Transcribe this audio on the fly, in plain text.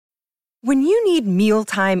When you need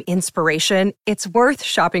mealtime inspiration, it's worth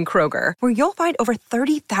shopping Kroger, where you'll find over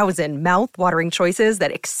 30,000 mouth-watering choices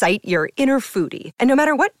that excite your inner foodie. And no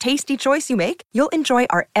matter what tasty choice you make, you'll enjoy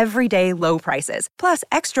our everyday low prices, plus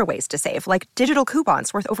extra ways to save, like digital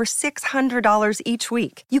coupons worth over $600 each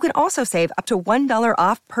week. You can also save up to $1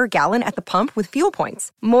 off per gallon at the pump with fuel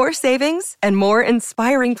points. More savings and more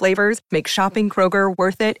inspiring flavors make shopping Kroger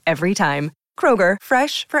worth it every time. Kroger,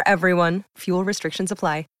 fresh for everyone. Fuel restrictions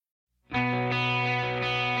apply.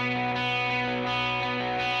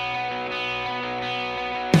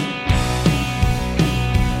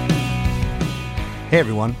 Hey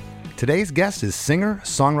everyone, today's guest is singer,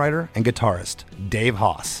 songwriter, and guitarist Dave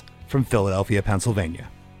Hause from Philadelphia, Pennsylvania.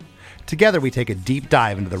 Together we take a deep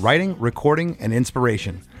dive into the writing, recording, and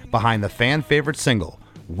inspiration behind the fan-favorite single,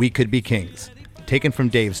 We Could Be Kings, taken from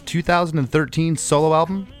Dave's 2013 solo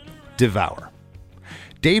album, Devour.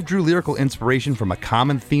 Dave drew lyrical inspiration from a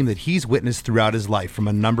common theme that he's witnessed throughout his life from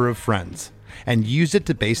a number of friends, and used it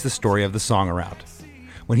to base the story of the song around.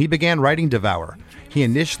 When he began writing Devour, he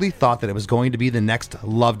initially thought that it was going to be the next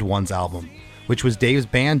Loved Ones album, which was Dave's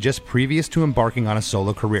band just previous to embarking on a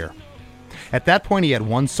solo career. At that point, he had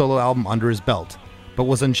one solo album under his belt, but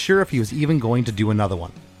was unsure if he was even going to do another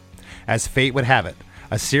one. As fate would have it,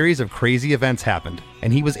 a series of crazy events happened,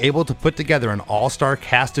 and he was able to put together an all-star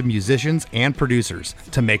cast of musicians and producers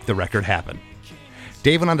to make the record happen.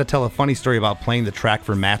 Dave went on to tell a funny story about playing the track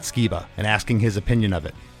for Matt Skiba and asking his opinion of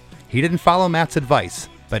it. He didn't follow Matt's advice,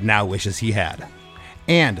 but now wishes he had.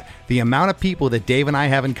 And the amount of people that Dave and I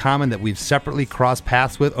have in common that we've separately crossed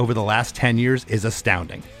paths with over the last 10 years is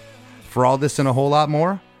astounding. For all this and a whole lot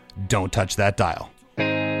more, don't touch that dial.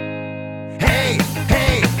 Hey,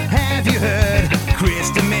 have you heard?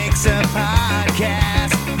 Krista makes a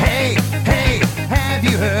podcast. Hey, have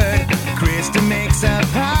you heard? Krista makes a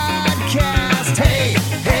podcast. Hey,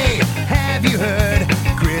 have you heard?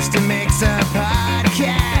 Krista makes a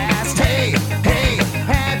podcast. Hey,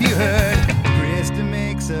 have you heard? Krista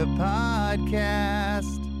makes a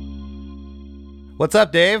podcast. What's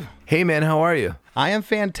up, Dave? Hey man, how are you? I am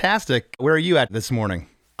fantastic. Where are you at this morning?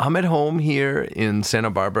 I'm at home here in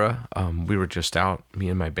Santa Barbara. We were just out, me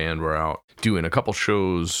and my band were out doing a couple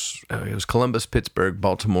shows. It was Columbus, Pittsburgh,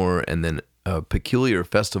 Baltimore, and then a peculiar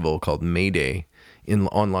festival called May Day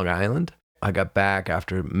on Long Island. I got back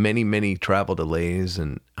after many travel delays,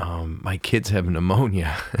 and my kids have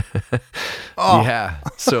pneumonia. Oh. Yeah,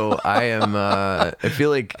 so I am. I feel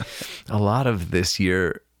like a lot of this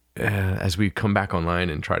year, as we come back online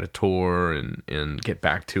and try to tour and get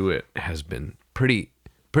back to it, has been pretty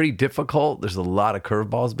difficult. There's a lot of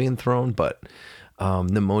curveballs being thrown, but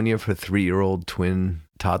pneumonia for 3-year-old twin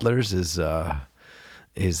toddlers is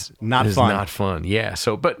not fun. Yeah.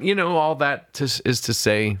 So, but all that is to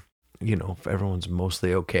say, everyone's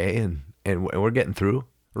mostly okay, and we're getting through.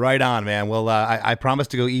 Right on, man. Well, I promise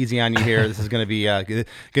to go easy on you here. This is going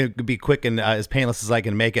to be quick and as painless as I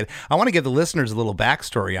can make it. I want to give the listeners a little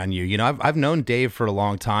backstory on you. I've known Dave for a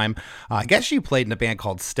long time. I guess you played in a band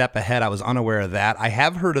called Step Ahead. I was unaware of that. I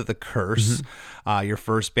have heard of The Curse, your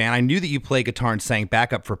first band. I knew that you played guitar and sang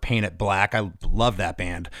backup for Paint It Black. I love that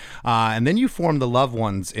band. And then you formed the Loved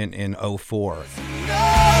Ones in 04.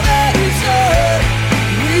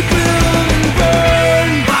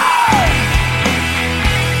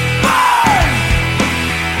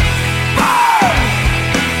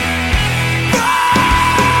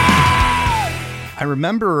 I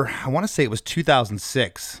remember, I want to say it was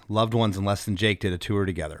 2006, Loved Ones and Less Than Jake did a tour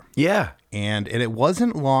together. Yeah. And it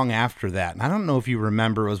wasn't long after that. And I don't know if you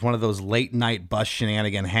remember, it was one of those late night bus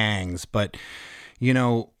shenanigan hangs, but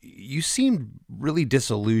you seemed really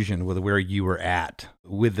disillusioned with where you were at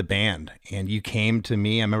with the band. And you came to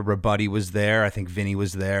me, I remember a buddy was there, I think Vinny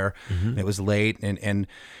was there, and it was late. And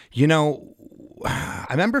I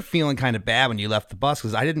remember feeling kind of bad when you left the bus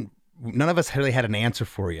because none of us really had an answer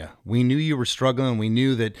for you. We knew you were struggling. We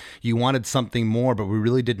knew that you wanted something more, but we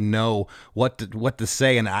really didn't know what to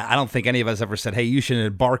say. And I don't think any of us ever said, "Hey, you should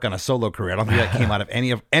embark on a solo career." I don't think that came out of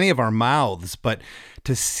any of our mouths. But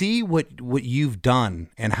to see what you've done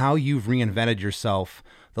and how you've reinvented yourself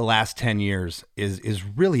the last 10 years is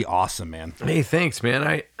really awesome, man. Hey, thanks,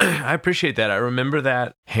 man. I appreciate that. I remember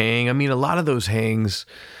that hang. I mean, a lot of those hangs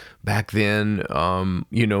back then,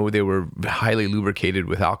 they were highly lubricated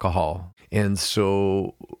with alcohol. And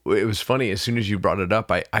so it was funny, as soon as you brought it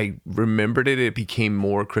up, I remembered it. It became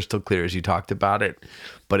more crystal clear as you talked about it.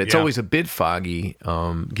 But it's always a bit foggy,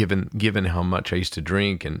 given how much I used to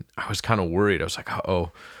drink. And I was kind of worried. I was like,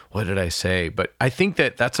 oh, what did I say? But I think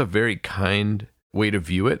that's a very kind way to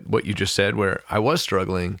view it, what you just said, where I was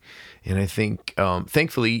struggling. And I think,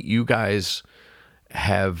 thankfully, you guys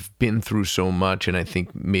have been through so much, and I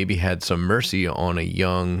think maybe had some mercy on a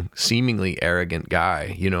young, seemingly arrogant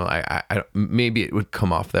guy. You know, I maybe it would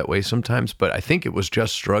come off that way sometimes, but I think it was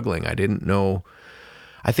just struggling. I didn't know.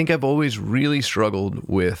 I think I've always really struggled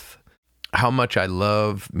with how much I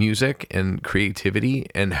love music and creativity,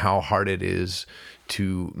 and how hard it is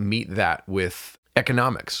to meet that with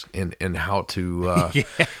economics and how to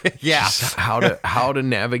how to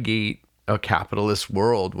navigate a capitalist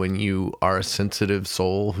world when you are a sensitive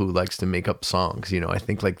soul who likes to make up songs. You know, I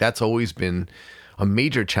think like that's always been a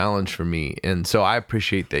major challenge for me. And so I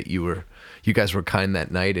appreciate that you guys were kind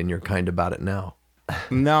that night, and you're kind about it now.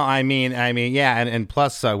 No, I mean, yeah, and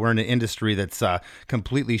plus we're in an industry that's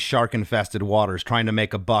completely shark-infested waters. Trying to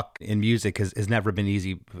make a buck in music has never been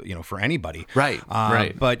easy, you know, for anybody. Right,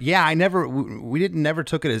 right. But yeah, we never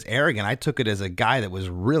took it as arrogant. I took it as a guy that was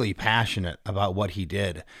really passionate about what he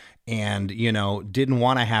did. And, you know, didn't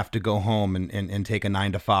want to have to go home and take a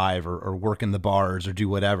 9 to 5 or work in the bars or do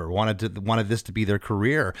whatever. Wanted this to be their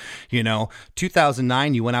career. You know,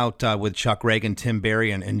 2009, you went out with Chuck Reagan, Tim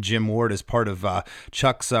Barry, and Jim Ward as part of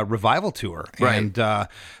Chuck's revival tour. Right. And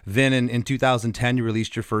then in 2010, you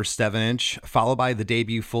released your first 7-inch, followed by the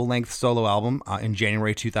debut full-length solo album in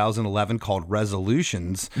January 2011 called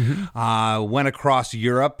Resolutions. Mm-hmm. Went across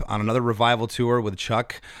Europe on another revival tour with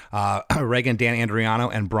Chuck, Reagan, Dan Andriano,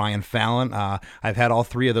 and Brian Fallon. I've had all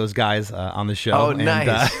three of those guys on the show. Oh,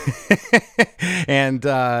 nice. And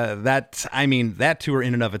that tour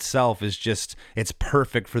in and of itself is just, it's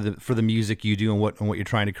perfect for the music you do and what you're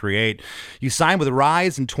trying to create. You signed with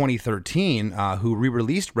Rise in 2013, who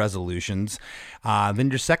re-released Resolutions. Then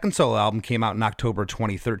your second solo album came out in October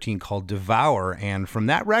 2013 called Devour. And from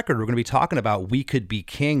that record, we're going to be talking about We Could Be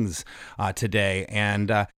Kings today.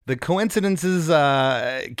 And the coincidences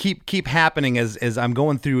keep happening as I'm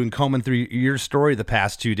going through and combing through your story the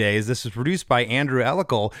past 2 days. This was produced by Andrew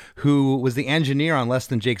Ellical, who was the engineer on Less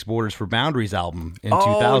Than Jake's Borders for Boundaries album in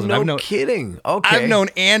 2000. Oh, no kidding. Okay. I've known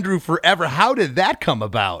Andrew forever. How did that come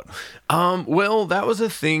about? Well, that was a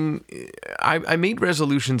thing. I made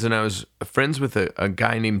Resolutions, and I was friends with a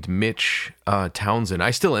guy named Mitch Townsend. I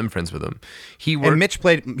still am friends with him. And Mitch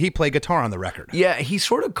played guitar on the record. Yeah, he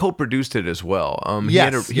sort of co-produced it as well. He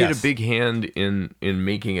had a big hand in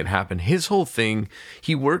making it happen. His whole thing,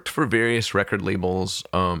 he worked for various record labels.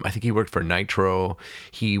 I think he worked for Nitro.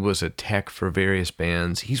 He was a tech for various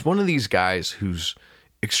bands. He's one of these guys who's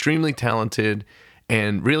extremely talented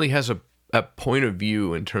and really has a point of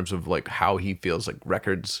view in terms of like how he feels like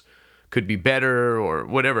records could be better or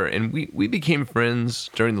whatever. And we became friends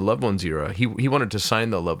during the Loved Ones era. He wanted to sign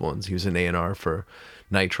the Loved Ones. He was an A&R for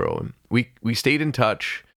Nitro. And we stayed in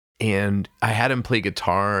touch, and I had him play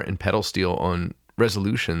guitar and pedal steel on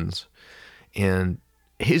Resolutions. And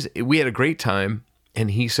we had a great time.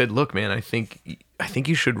 And he said, "Look, man, I think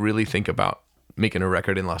you should really think about making a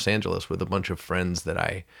record in Los Angeles with a bunch of friends that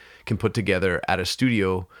I can put together at a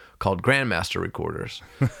studio called Grandmaster Recorders."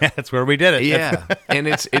 That's where we did it. Yeah, and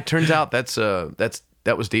it turns out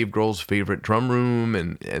that was Dave Grohl's favorite drum room,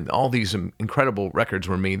 and all these incredible records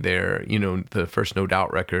were made there. You know, the first No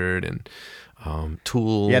Doubt record and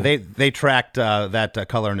Tool. Yeah, they tracked that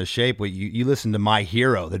Color and the Shape. You listened to My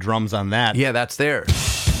Hero, the drums on that. Yeah, that's there.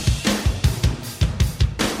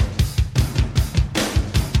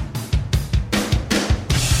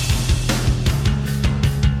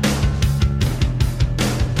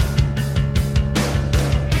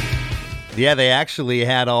 Yeah, they actually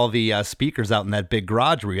had all the speakers out in that big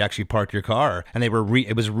garage where you actually parked your car, and it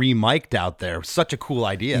was re-mic'd out there. Such a cool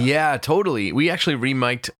idea. Yeah, totally. We actually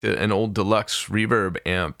re-mic'd an old deluxe reverb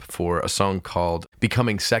amp for a song called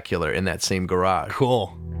Becoming Secular in that same garage.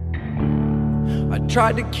 Cool. I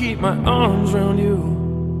tried to keep my arms around you.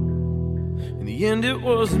 In the end, it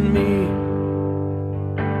wasn't me.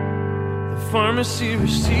 The pharmacy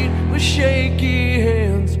receipt with shaky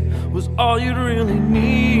hands was all you'd really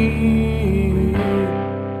need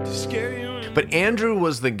to scare you. But Andrew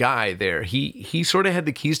was the guy there. He sort of had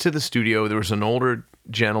the keys to the studio. There was an older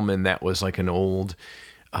gentleman that was like an old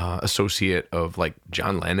associate of like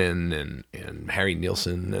John Lennon and Harry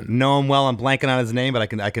Nilsson. And know him well. I'm blanking on his name, but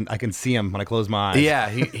I can see him when I close my eyes. Yeah,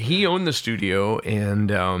 he owned the studio,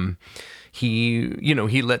 and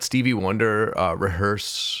he let Stevie Wonder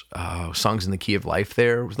rehearse songs in the key of life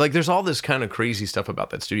there. Like, there's all this kind of crazy stuff about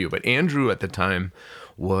that studio. But Andrew at the time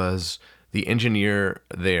was the engineer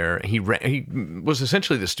there. He was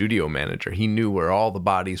essentially the studio manager. He knew where all the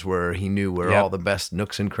bodies were. He knew where all the best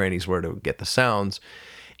nooks and crannies were to get the sounds.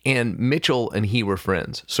 And Mitchell and he were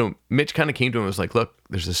friends. So Mitch kind of came to him and was like, "Look,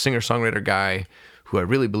 there's a singer-songwriter guy who I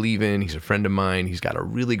really believe in. He's a friend of mine. He's got a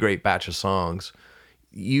really great batch of songs.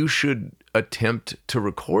 You should attempt to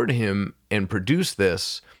record him and produce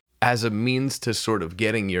this as a means to sort of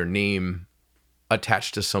getting your name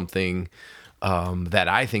attached to something that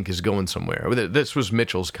I think is going somewhere. This was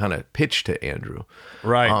Mitchell's kind of pitch to Andrew.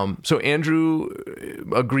 Right. So Andrew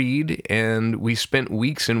agreed, and we spent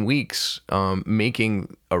weeks and weeks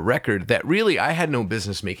making a record that really I had no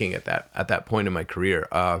business making at that point in my career.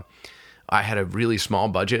 I had a really small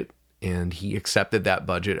budget, and he accepted that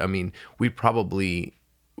budget. I mean, we probably,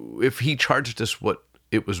 if he charged us what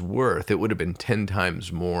it was worth, it would have been 10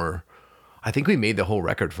 times more. I think we made the whole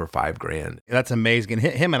record for $5,000. That's amazing.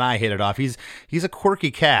 Him and I hit it off. He's a quirky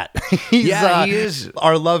cat. He is.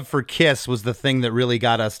 Our love for Kiss was the thing that really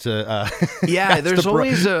got us to.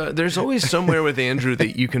 There's always somewhere with Andrew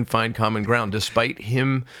that you can find common ground, despite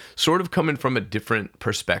him sort of coming from a different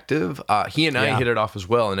perspective. He and I hit it off as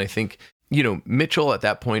well, and I think. Mitchell at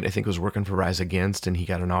that point, I think, was working for Rise Against, and he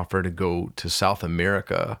got an offer to go to South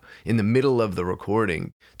America in the middle of the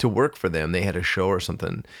recording to work for them. They had a show or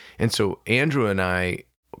something. And so Andrew and I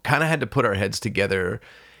kind of had to put our heads together.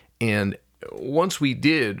 And once we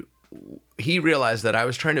did, he realized that I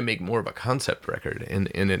was trying to make more of a concept record, and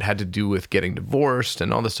it had to do with getting divorced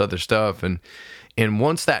and all this other stuff. And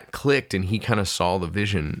once that clicked and he kind of saw the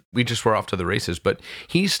vision, we just were off to the races. But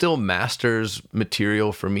he still masters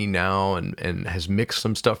material for me now and has mixed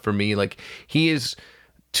some stuff for me. Like, he is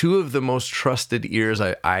two of the most trusted ears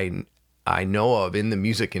I know of in the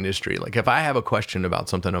music industry. Like, if I have a question about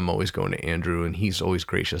something, I'm always going to Andrew, and he's always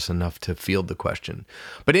gracious enough to field the question.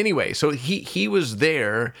 But anyway, so he was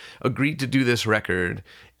there, agreed to do this record,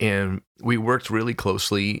 and we worked really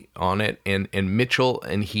closely on it, and Mitchell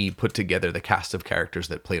and he put together the cast of characters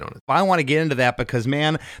that played on it. I want to get into that because,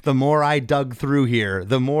 man, the more I dug through here,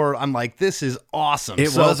 the more I'm like, this is awesome.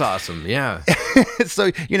 It was awesome, yeah.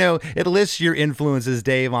 So, it lists your influences,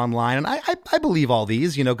 Dave, online, and I believe all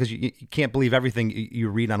these, because you can't believe everything you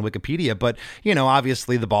read on Wikipedia, but,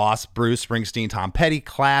 obviously The Boss, Bruce Springsteen, Tom Petty,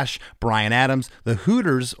 Clash, Bryan Adams, The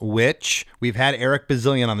Hooters, which we've had Eric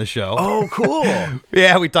Bazillion on the show. Oh, cool.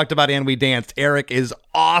 Yeah, we talked about And We Danced. Eric is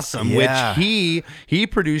awesome, yeah. which he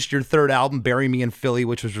produced your third album, Bury Me in Philly,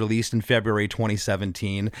 which was released in February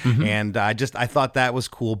 2017. Mm-hmm. And I thought that was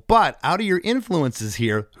cool. But out of your influences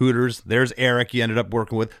here, Hooters, there's Eric you ended up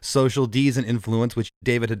working with. Social D's an influence, which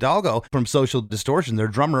David Hidalgo from Social Distortion, their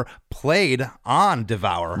drummer, played on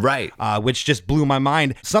Devour. Right. Which just blew my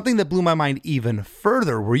mind. Something that blew my mind even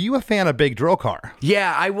further. Were you a fan of Big Drill Car?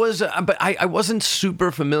 Yeah, I was, but I wasn't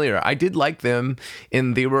super familiar. I did like them,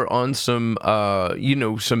 and they were on some,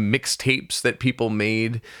 some mixtapes that people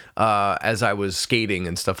made as I was skating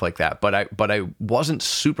and stuff like that. But I wasn't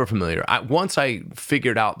super familiar. Once I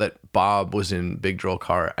figured out that Bob was in Big Drill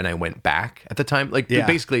Car, and I went back at the time.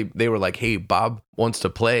 Basically, they were like, hey, Bob wants to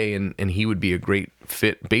play, and he would be a great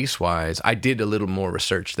fit bass-wise. I did a little more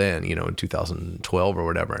research then, in 2012 or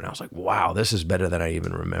whatever, and I was like, wow, this is better than I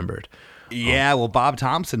even remembered. Yeah, well, Bob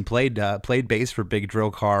Thompson played bass for Big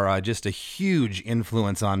Drill Car, just a huge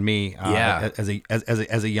influence on me as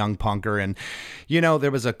a young punker. And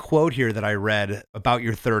there was a quote here that I read about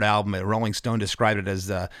your third album. Rolling Stone described it as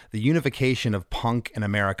the unification of punk and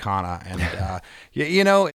Americana. And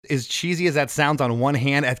as cheesy as that sounds, on one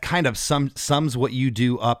hand, it kind of sums what you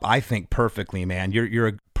do up, I think, perfectly, man. You're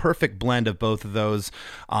a perfect blend of both of those.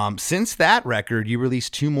 Since that record, you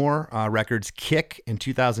released two more records, Kick in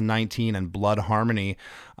 2019 and Blood Harmony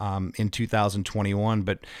in 2021.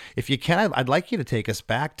 But if you can, I'd like you to take us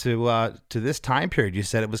back to this time period. You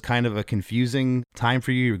said it was kind of a confusing time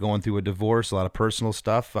for you. You were going through a divorce, a lot of personal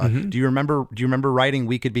stuff. Do you remember writing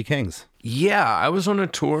We Could Be Kings? Yeah, I was on the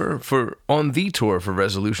tour for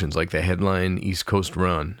Resolutions, like the headline East Coast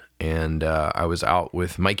run. And I was out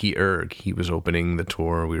with Mikey Erg. He was opening the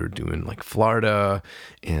tour. We were doing like Florida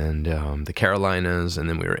and the Carolinas, and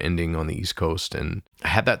then we were ending on the East Coast. And I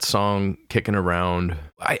had that song kicking around.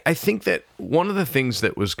 I think that one of the things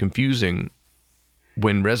that was confusing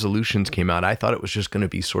when Resolutions came out, I thought it was just going to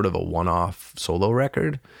be sort of a one-off solo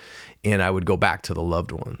record, and I would go back to the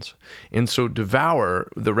loved ones. And so Devour,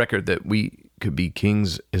 the record that We Could Be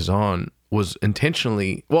Kings is on, was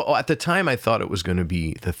intentionally, well, at the time I thought it was going to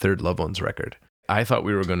be the third Loved Ones record. I thought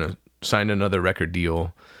we were going to sign another record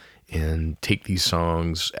deal and take these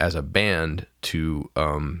songs as a band to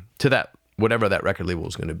that, whatever that record label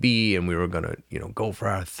was going to be, and we were going to, go for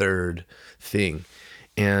our third thing.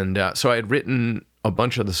 And so I had written a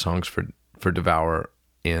bunch of the songs for Devour,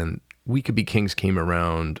 and We Could Be Kings came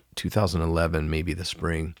around 2011, maybe the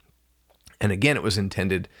spring. And again, it was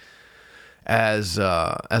intended as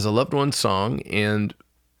a loved one song, and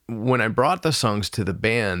when I brought the songs to the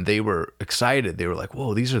band, they were excited. They were like,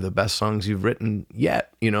 whoa, these are the best songs you've written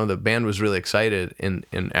yet. The band was really excited. And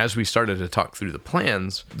as we started to talk through the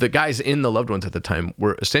plans, the guys in the Loved Ones at the time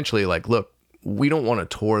were essentially like, look, we don't want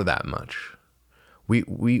to tour that much.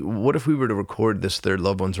 What if we were to record this third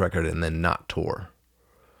Loved Ones record and then not tour?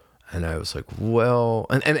 And I was like, well,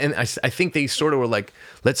 and I think they sort of were like,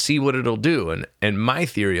 let's see what it'll do. And my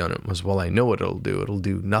theory on it was, well, I know what it'll do. It'll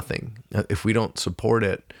do nothing. If we don't support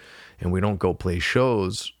it and we don't go play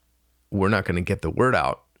shows, we're not going to get the word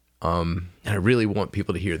out. And I really want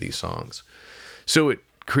people to hear these songs. So it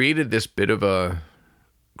created this bit of a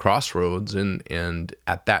crossroads. And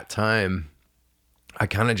at that time, I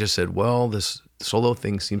kind of just said, well, this solo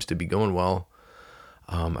thing seems to be going well.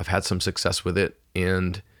 I've had some success with it.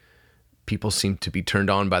 And people seem to be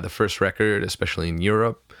turned on by the first record, especially in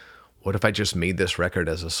Europe. What if I just made this record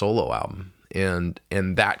as a solo album? And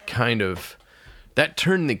that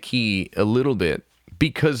turned the key a little bit,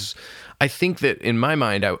 because I think that in my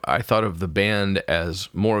mind, I thought of the band as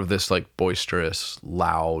more of this like boisterous,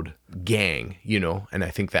 loud gang, and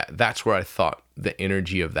I think that's where I thought the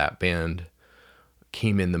energy of that band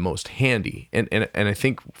came in the most handy. And I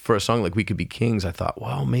think for a song like We Could Be Kings, I thought,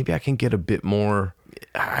 well, maybe I can get a bit more,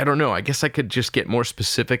 I don't know, I guess I could just get more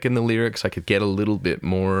specific in the lyrics. I could get a little bit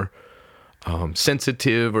more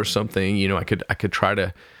sensitive or something. I could try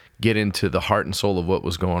to get into the heart and soul of what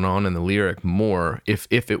was going on in the lyric more if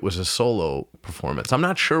it was a solo performance. I'm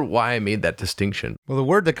not sure why I made that distinction. Well, the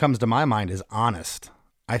word that comes to my mind is honest.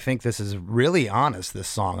 I think this is really honest, this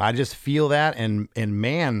song. I just feel that, and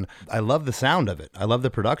man, I love the sound of it. I love the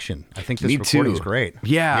production. I think this recording is great.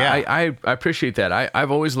 Yeah. I appreciate that. I've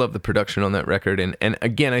always loved the production on that record, and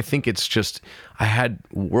again, I think it's just, I had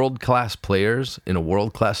world-class players in a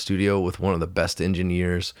world-class studio with one of the best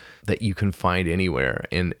engineers that you can find anywhere,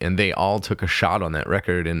 and they all took a shot on that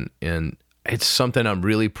record, and it's something I'm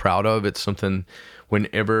really proud of. It's something,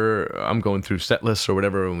 whenever I'm going through set lists or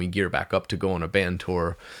whatever, when we gear back up to go on a band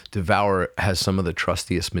tour, Devour has some of the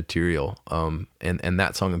trustiest material. And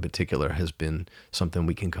that song in particular has been something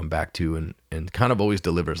we can come back to and kind of always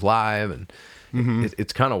delivers live. And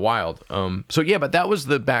it's kind of wild. But that was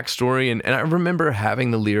the backstory. And I remember having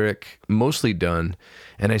the lyric mostly done,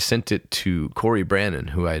 and I sent it to Corey Brannon,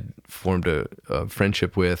 who I'd formed a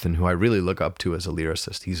friendship with and who I really look up to as a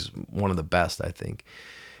lyricist. He's one of the best, I think.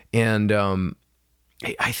 And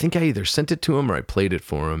I think I either sent it to him or I played it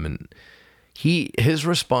for him, and his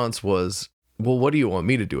response was, well, what do you want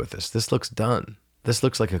me to do with this? This looks done. This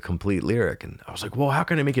looks like a complete lyric. And I was like, well, how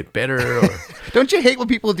can I make it better? Or, don't you hate when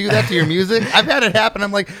people do that to your music? I've had it happen.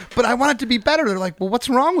 I'm like, but I want it to be better. They're like, well, what's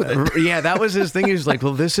wrong with it? Yeah, that was his thing. He was like,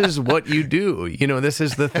 well, this is what you do. This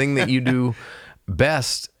is the thing that you do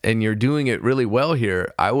best, and you're doing it really well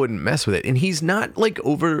here. I wouldn't mess with it. And he's not like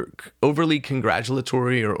overly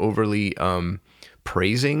congratulatory or overly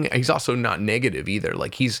praising. He's also not negative either.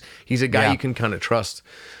 Like he's a guy you can kind of trust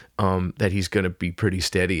that he's going to be pretty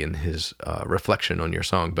steady in his reflection on your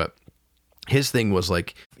song. But his thing was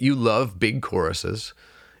like, you love big choruses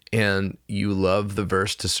and you love the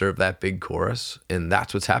verse to serve that big chorus, and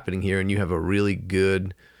that's what's happening here. And you have a really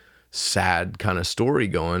good, sad kind of story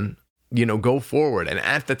going, go forward. And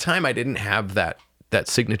at the time I didn't have that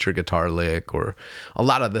signature guitar lick or a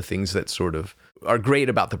lot of the things that sort of are great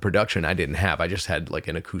about the production. I didn't have. I just had like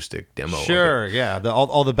an acoustic demo. Sure, yeah,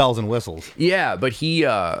 all the bells and whistles. Yeah, but he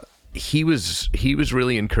was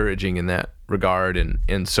really encouraging in that regard,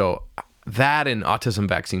 and so that and Autism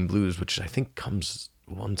Vaccine Blues, which I think comes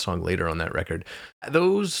one song later on that record.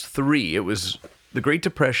 Those three, it was the Great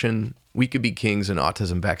Depression, We Could Be Kings, and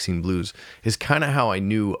Autism Vaccine Blues, is kind of how I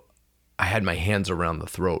knew I had my hands around the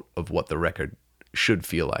throat of what the record should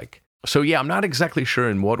feel like. So yeah, I'm not exactly sure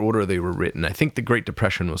in what order they were written. I think the Great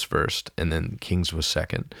Depression was first and then Kings was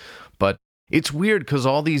second. But it's weird because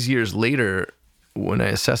all these years later, when I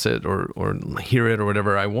assess it or hear it or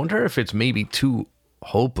whatever, I wonder if it's maybe too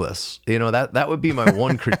hopeless. That would be my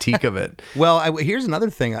one critique of it. Well, here's another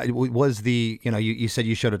thing. Was you said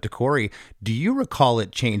you showed it to Corey. Do you recall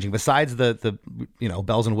it changing, besides the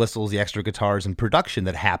bells and whistles, the extra guitars and production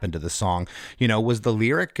that happened to the song? Was the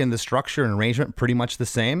lyric and the structure and arrangement pretty much the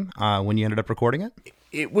same when you ended up recording it?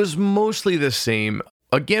 It was mostly the same.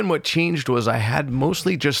 Again, what changed was I had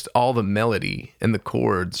mostly just all the melody and the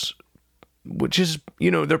chords, which is,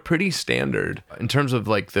 they're pretty standard in terms of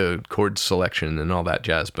like the chord selection and all that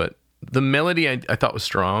jazz. But the melody I thought was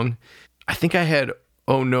strong. I think I had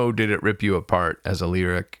 "Oh No, Did It Rip You Apart" as a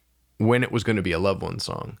lyric when it was going to be a Loved One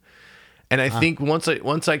song. And I think once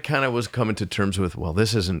I kind of was coming to terms with, well,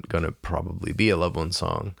 this isn't going to probably be a Loved One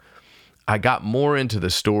song, I got more into the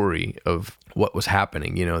story of what was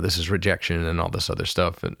happening. This is rejection and all this other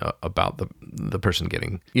stuff, and about the person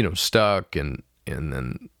getting, stuck, and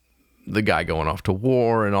then the guy going off to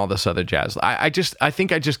war and all this other jazz. I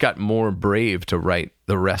think I just got more brave to write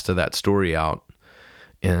the rest of that story out.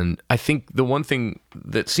 And I think the one thing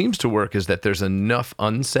that seems to work is that there's enough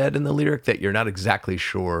unsaid in the lyric that you're not exactly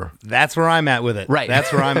sure. That's where I'm at with it. Right.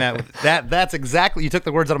 That's where I'm at with it. That's exactly, you took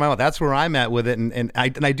the words out of my mouth. That's where I'm at with it. And I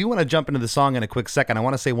do want to jump into the song in a quick second. I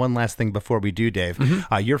want to say one last thing before we do, Dave.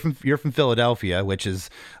 You're from Philadelphia, which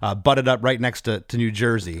is butted up right next to New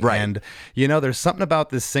Jersey. Right. And, there's something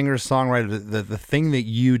about this singer-songwriter, the thing that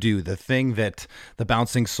you do, the thing that the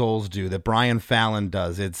Bouncing Souls do, that Brian Fallon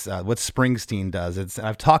does, it's what Springsteen does.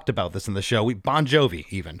 I've talked about this in the show. Bon Jovi,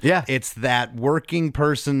 even. Yeah. It's that working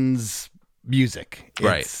person's music.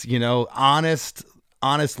 It's, right.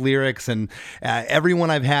 honest lyrics, and everyone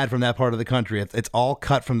I've had from that part of the country, it's all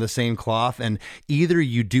cut from the same cloth, and either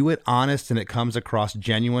you do it honest and it comes across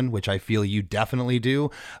genuine, which I feel you definitely do,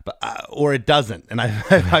 but or it doesn't. And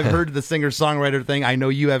I've heard the singer-songwriter thing. I know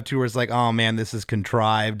you have too, where it's like, oh man, this is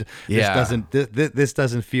contrived. Yeah. This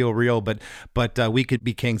doesn't feel real, but We Could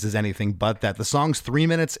Be Kings is anything but that. The song's 3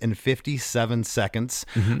 minutes and 57 seconds.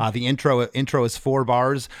 The intro is 4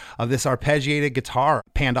 bars of this arpeggiated guitar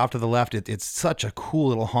panned off to the left. It's such a cool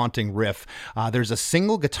little haunting riff. There's a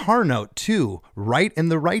single guitar note too, right in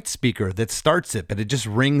the right speaker, that starts it, but it just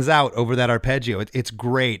rings out over that arpeggio. It's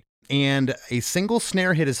great. And a single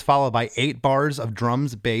snare hit is followed by 8 bars of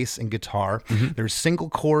drums, bass, and guitar. There's single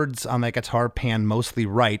chords on that guitar pan, mostly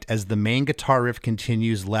right, as the main guitar riff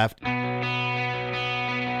continues left.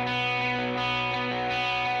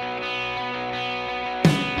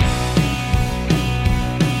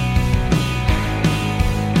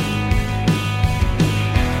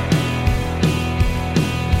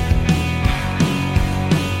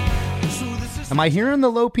 Am I hearing the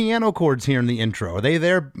low piano chords here in the intro? Are they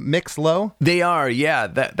there mixed low? They are, yeah.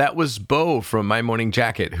 That was Bo from My Morning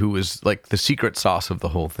Jacket, who was like the secret sauce of the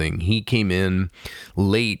whole thing. He came in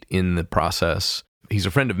late in the process. He's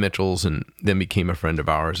a friend of Mitchell's and then became a friend of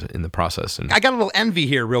ours in the process. And I got a little envy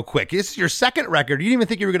here real quick. This is your second record. You didn't even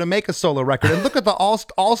think you were going to make a solo record. And look at the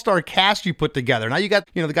all-star cast you put together. Now you got,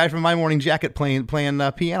 the guy from My Morning Jacket playing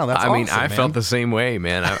piano. That's awesome, I felt the same way,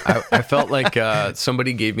 man. I felt like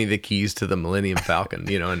somebody gave me the keys to the Millennium Falcon,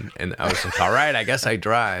 and I was like, all right, I guess I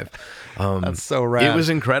drive. That's so rad. It was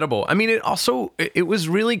incredible. I mean, it was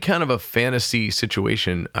really kind of a fantasy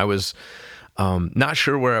situation. I was not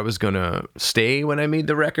sure where I was going to stay when I made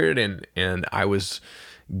the record. And I was,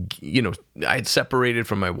 I had separated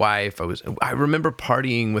from my wife. I remember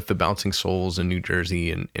partying with the Bouncing Souls in New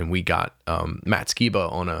Jersey, and we got Matt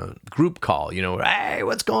Skiba on a group call, hey,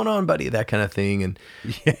 what's going on, buddy? That kind of thing. And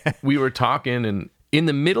we were talking, and in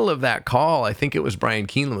the middle of that call, I think it was Brian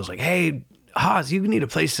Keeneland was like, hey, Hause, you need a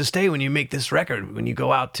place to stay when you make this record, when you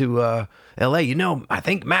go out to L.A. I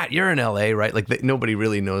think, Matt, you're in L.A., right? Like, nobody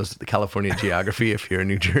really knows the California geography if you're in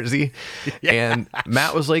New Jersey. Yeah. And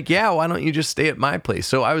Matt was like, yeah, why don't you just stay at my place?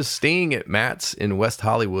 So I was staying at Matt's in West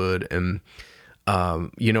Hollywood, and,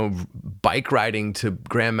 bike riding to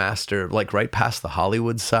Grandmaster, like right past the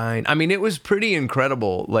Hollywood sign. I mean, it was pretty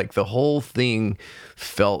incredible. Like, the whole thing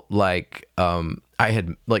felt like I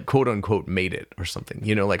had, like, quote unquote made it or something,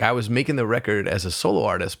 like I was making the record as a solo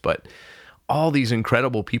artist, but all these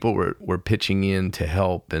incredible people were pitching in to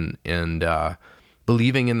help and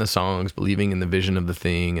believing in the songs, believing in the vision of the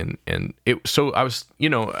thing. And so I was,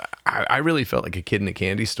 I really felt like a kid in a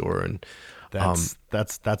candy store. And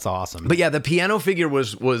that's awesome. But yeah, the piano figure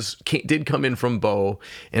did come in from Bo,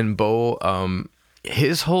 and Bo,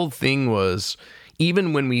 his whole thing was,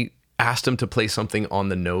 even when we asked him to play something on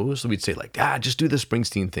the nose, we'd say like, just do the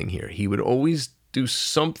Springsteen thing here. He would always do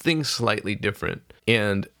something slightly different.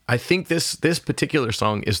 And I think this particular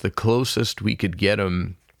song is the closest we could get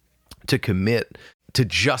him to commit to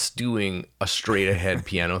just doing a straight ahead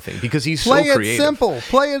piano thing, because he's so creative.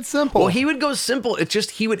 Play it simple. Well, he would go simple. It's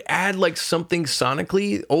just, he would add like something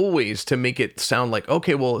sonically always to make it sound like,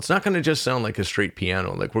 okay, well, it's not going to just sound like a straight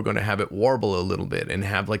piano. Like, we're going to have it warble a little bit and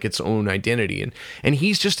have like its own identity. And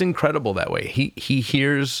he's just incredible that way. He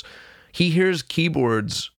hears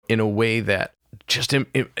keyboards in a way that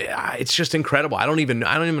it's just incredible. I don't even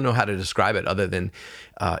know how to describe it, other than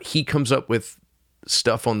he comes up with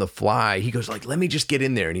stuff on the fly. He goes like, let me just get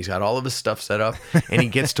in there, and he's got all of his stuff set up, and he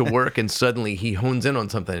gets to work, and suddenly he hones in on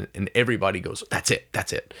something, and everybody goes, that's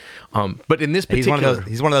it. But in this particular,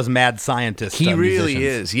 he's one of those mad scientists. He really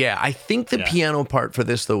is. Yeah, I think the piano part for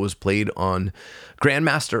this though was played on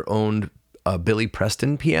Grandmaster owned a Billy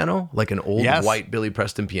Preston piano, like an old Yes. white Billy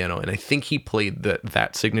Preston piano. And I think he played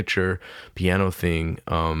that signature piano thing.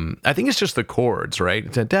 I think it's just the chords, right?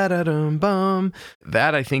 It's a da-da-dum-bum.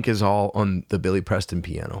 That I think is all on the Billy Preston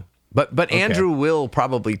piano. But Andrew will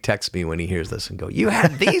probably text me when he hears this and go, "You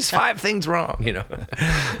had these 5 things wrong," you know.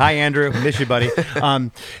 Hi, Andrew. Miss you, buddy.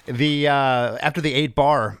 After the 8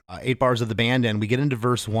 bars of the band end, we get into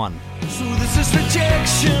verse 1. So this is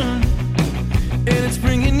rejection, and it's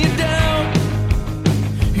bringing you down.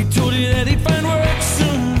 He told you that he'd find work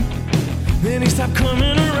soon, then he stopped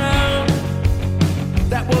coming around.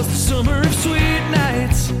 That was the summer of sweet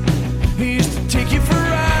nights. He used to take you for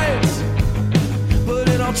rides, but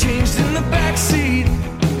it all changed in the backseat.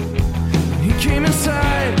 He came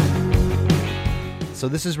inside. So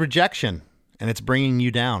this is rejection, and it's bringing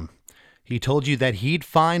you down. He told you that he'd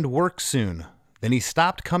find work soon, then he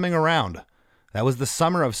stopped coming around. That was the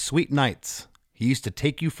summer of sweet nights. He used to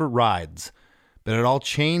take you for rides, but it all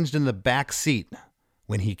changed in the back seat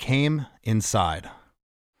when he came inside.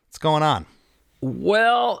 What's going on?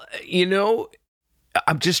 Well, you know,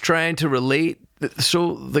 I'm just trying to relate.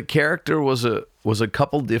 So the character was a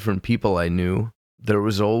couple different people I knew. There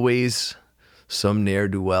was always some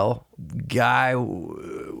ne'er-do-well guy,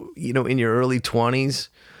 you know, in your early 20s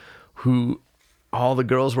who all the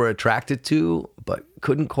girls were attracted to, but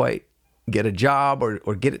couldn't quite get a job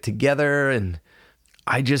or get it together. And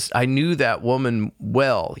I knew that woman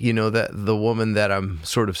well, you know, that the woman that I'm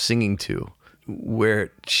sort of singing to,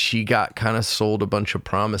 where she got kind of sold a bunch of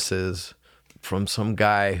promises from some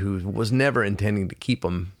guy who was never intending to keep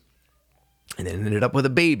them, and then ended up with a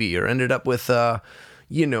baby, or ended up with,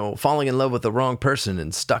 you know, falling in love with the wrong person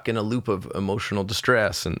and stuck in a loop of emotional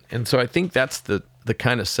distress. And so I think that's the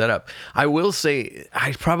kind of setup. I will say,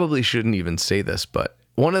 I probably shouldn't even say this, but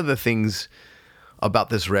one of the things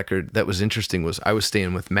about this record that was interesting was I was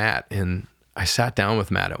staying with Matt, and I sat down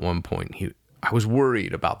with Matt at one point. I was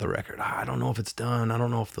worried about the record. I don't know if it's done. I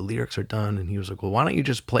don't know if the lyrics are done. And he was like, "Well, why don't you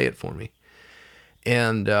just play it for me?"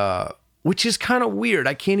 And which is kind of weird.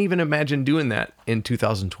 I can't even imagine doing that in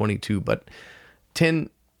 2022. But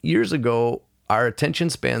 10 years ago, our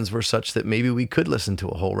attention spans were such that maybe we could listen to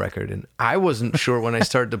a whole record. And I wasn't sure when I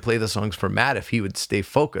started to play the songs for Matt if he would stay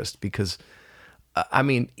focused, because, I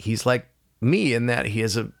mean, he's like me in that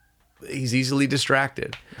he's easily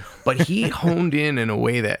distracted. But he honed in a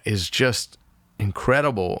way that is just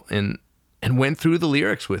incredible, and went through the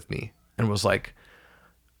lyrics with me and was like,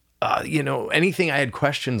 you know, anything I had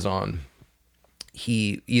questions on,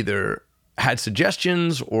 he either had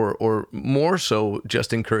suggestions or more so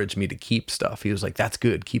just encouraged me to keep stuff. He was like, "That's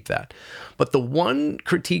good, keep that." But the one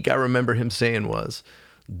critique I remember him saying was,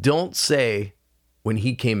 "Don't say when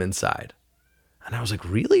he came inside." And I was like,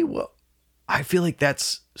 "Really? Well, I feel like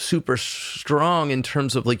that's super strong in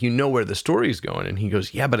terms of, like, you know where the story's going." And he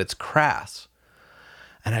goes, "Yeah, but it's crass."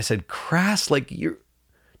 And I said, "Crass? Like,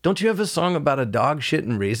 don't you have a song about a dog shit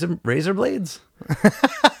and razor blades?"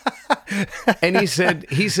 And he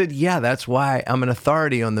said, "Yeah, that's why I'm an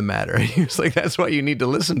authority on the matter." And he was like, "That's why you need to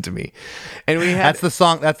listen to me." And we had That's the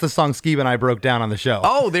song Skeeb and I broke down on the show.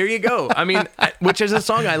 Oh, there you go. I mean, which is a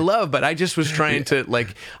song I love, but I just was trying to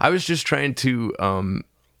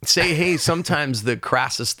say, hey, sometimes the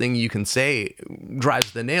crassest thing you can say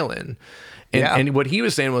drives the nail in. And what he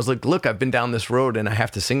was saying was, like, look, I've been down this road and I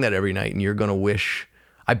have to sing that every night, and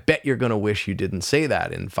I bet you're going to wish you didn't say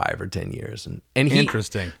that in 5 or 10 years. And he,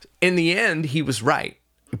 interesting. In the end, he was right,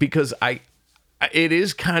 because it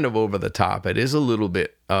is kind of over the top. It is a little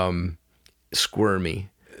bit squirmy.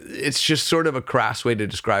 It's just sort of a crass way to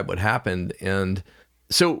describe what happened. And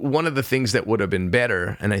so one of the things that would have been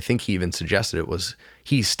better, and I think he even suggested it, was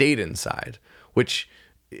he stayed inside, which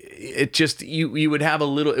it just, you would have it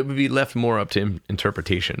would be left more up to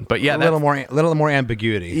interpretation. But yeah, a little more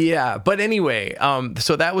ambiguity. Yeah, but anyway,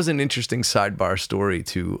 so that was an interesting sidebar story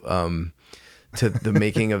to the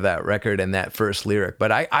making of that record and that first lyric.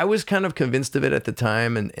 But I was kind of convinced of it at the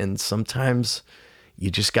time, and sometimes you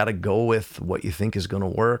just got to go with what you think is going to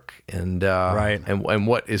work, and right, and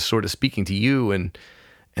what is sort of speaking to you, and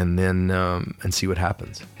then see what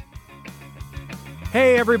happens.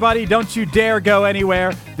 Hey everybody, don't you dare go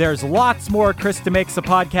anywhere. There's lots more Krista Makes a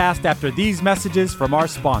Podcast after these messages from our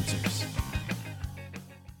sponsors.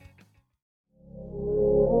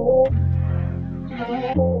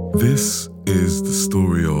 This is the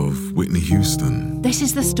story of Whitney Houston. This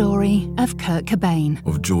is the story of Kurt Cobain.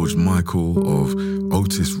 Of George Michael, of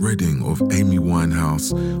Otis Redding, of Amy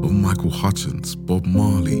Winehouse, of Michael Hutchence, Bob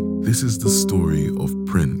Marley. This is the story of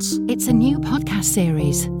Prince. It's a new podcast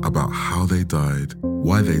series about how they died,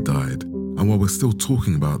 why they died, And while we're still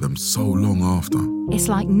talking about them so long after, It's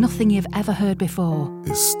like nothing you've ever heard before.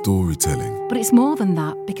 it's storytelling. But it's more than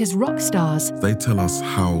that, because rock stars, They tell us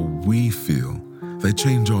how we feel. They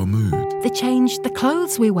change our mood, they change the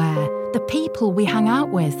clothes we wear, the people we hang out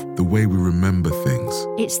with. the way we remember things.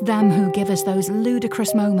 It's them who give us those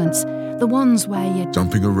ludicrous moments, the ones where you...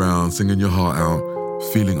 Jumping around, singing your heart out,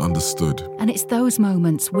 feeling understood. And it's those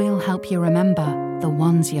moments we'll help you remember, the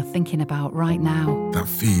ones you're thinking about right now. That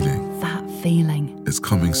feeling That feeling. is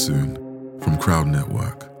coming soon from Crowd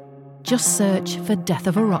Network. Just search for Death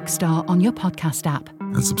of a Rock Star on your podcast app.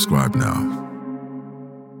 And subscribe now.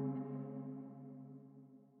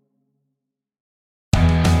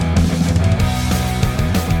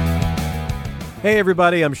 Hey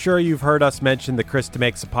everybody, I'm sure you've heard us mention the Krista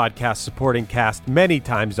Makes a Podcast supporting cast many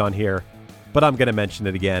times on here, but I'm going to mention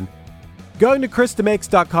it again. Going to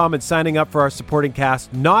KristaMakes.com and signing up for our supporting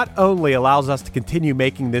cast not only allows us to continue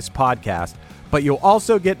making this podcast, but you'll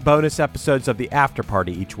also get bonus episodes of the After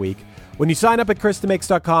Party each week. When you sign up at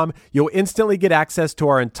KristaMakes.com, you'll instantly get access to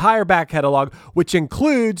our entire back catalog, which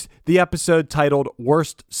includes the episode titled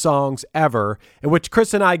Worst Songs Ever, in which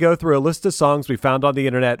Chris and I go through a list of songs we found on the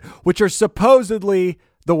internet, which are supposedly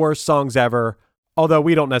the worst songs ever, although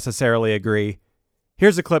we don't necessarily agree.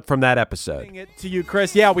 Here's a clip from that episode. It to you,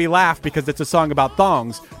 Chris. Yeah, we laugh because it's a song about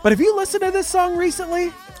thongs. But have you listened to this song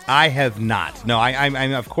recently? I have not. No, I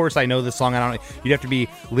of course I know this song. I don't. You'd have to be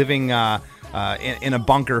living in a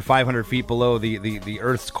bunker 500 feet below the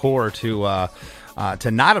Earth's core to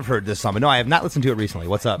not have heard this song. But no, I have not listened to it recently.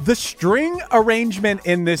 What's up? The string arrangement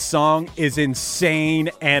in this song is insane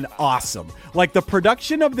and awesome. Like, the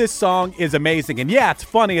production of this song is amazing. And yeah, it's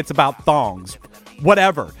funny. It's about thongs.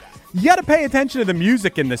 Whatever. You got to pay attention to the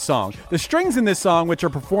music in this song. The strings in this song, which are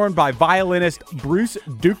performed by violinist Bruce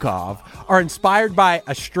Dukov, are inspired by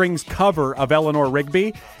a strings cover of Eleanor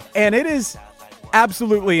Rigby, and it is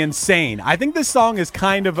absolutely insane. I think this song is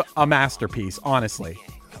kind of a masterpiece, honestly.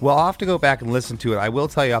 Well, I'll have to go back and listen to it. I will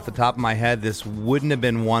tell you off the top of my head, this wouldn't have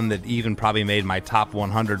been one that even probably made my top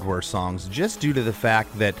 100 worst songs, just due to the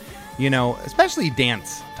fact that, you know, especially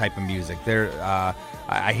dance type of music,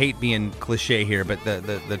 I hate being cliche here, but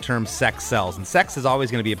the term sex sells. And sex is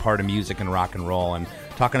always going to be a part of music and rock and roll. And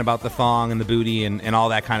talking about the thong and the booty and all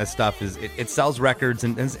that kind of stuff, it sells records.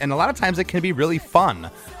 And a lot of times it can be really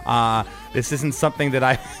fun. This isn't something that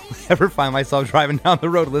I ever find myself driving down the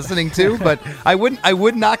road listening to, but I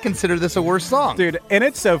would not consider this a worse song. Dude, and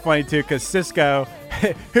it's so funny, too, because Cisco,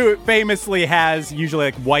 who famously has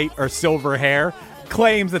usually like white or silver hair,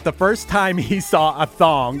 claims that the first time he saw a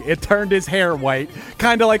thong, it turned his hair white,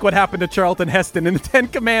 kind of like what happened to Charlton Heston in the Ten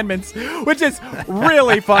Commandments, which is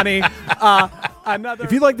really funny.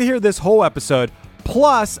 If you'd like to hear this whole episode,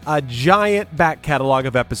 plus a giant back catalog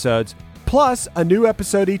of episodes, plus a new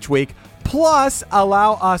episode each week, plus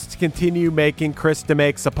allow us to continue making Krista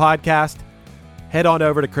Makes a Podcast, head on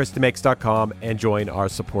over to KristaMakes.com and join our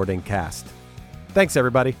supporting cast. Thanks,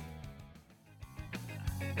 everybody.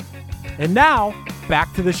 And now,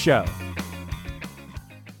 back to the show.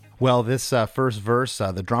 Well, this first verse,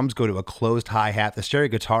 the drums go to a closed hi-hat. The stereo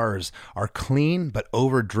guitars are clean but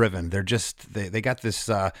overdriven. They're just, they got this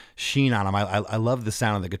sheen on them. I love the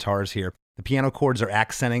sound of the guitars here. The piano chords are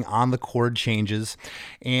accenting on the chord changes.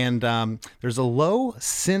 And there's a low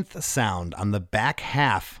synth sound on the back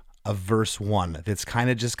half of verse 1 that's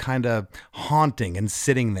kind of haunting and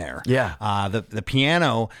sitting there. Yeah. The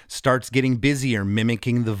piano starts getting busier,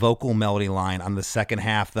 mimicking the vocal melody line on the second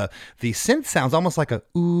half. The synth sounds almost like a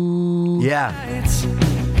ooh. Yeah.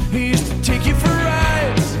 He used to take you for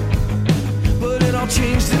rides, but it all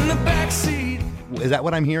changed in the backseat. Is that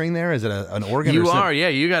what I'm hearing there? Is it an organ? You or are, yeah.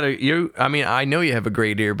 I mean, I know you have a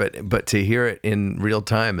great ear, but to hear it in real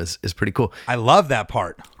time is pretty cool. I love that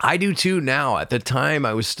part. I do too now. At the time,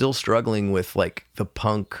 I was still struggling with like the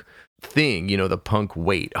punk thing, you know, the punk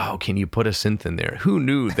weight. Oh, can you put a synth in there? Who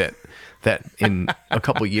knew that in a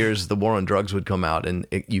couple years the war on drugs would come out and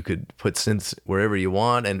you could put synths wherever you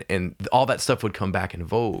want and all that stuff would come back in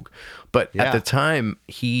vogue. But at the time,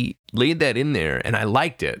 he laid that in there and I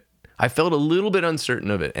liked it. I felt a little bit uncertain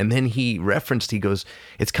of it. And then he goes,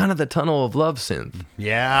 it's kind of the Tunnel of Love synth.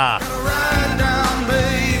 Yeah. Ride down,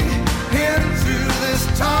 babe, into this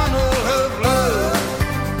tunnel of love.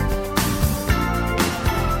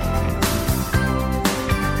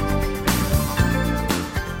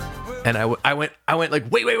 And I went like,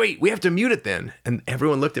 wait, we have to mute it then. And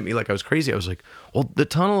everyone looked at me like I was crazy. I was like, well, the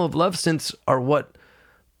Tunnel of Love synths are what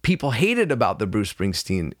people hated about the Bruce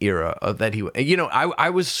Springsteen era of that I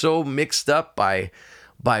was so mixed up by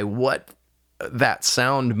what that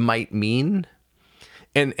sound might mean.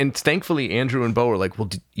 And thankfully, Andrew and Bo were like, well,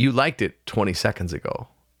 you liked it 20 seconds ago.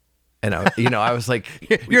 And I was like,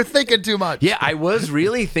 you're thinking too much. Yeah, I was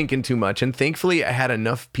really thinking too much. And thankfully, I had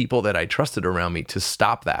enough people that I trusted around me to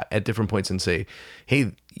stop that at different points and say,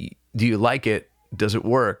 hey, do you like it? Does it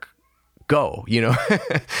work? Go,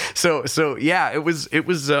 so yeah, it was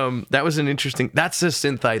that was an interesting, that's a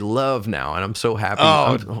synth I love now, and I'm so happy.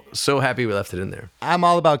 I'm so happy we left it in there. I'm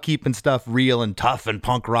all about keeping stuff real and tough and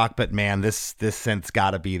punk rock, but man, this synth's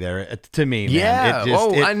got to be there to me. Man.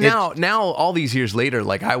 Yeah. Now all these years later,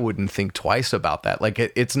 like I wouldn't think twice about that. Like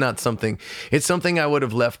it's not something. It's something I would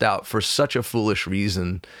have left out for such a foolish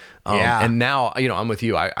reason. And now, I'm with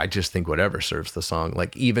you. I just think whatever serves the song,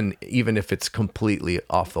 like even if it's completely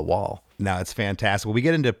off the wall. No, it's fantastic. Well, we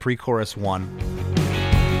get into pre-chorus 1.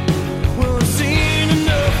 Well, I've seen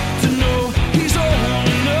enough to know he's old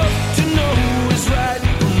enough to know who is right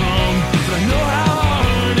or wrong. But I know how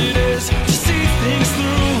hard it is to see things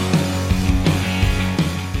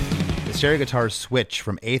through. The stereo guitars switch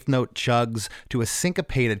from eighth note chugs to a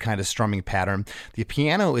syncopated kind of strumming pattern. The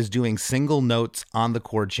piano is doing single notes on the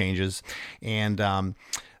chord changes. And the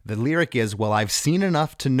lyric is, well, I've seen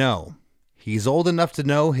enough to know. He's old enough to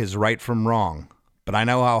know his right from wrong, but I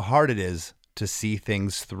know how hard it is to see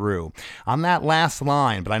things through. On that last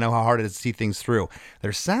line, but I know how hard it is to see things through,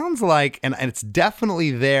 there sounds like, and it's definitely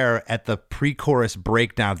there at the pre-chorus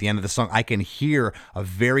breakdown at the end of the song, I can hear a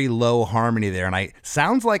very low harmony there, and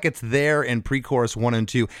sounds like it's there in pre-chorus 1 and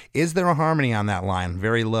 2. Is there a harmony on that line?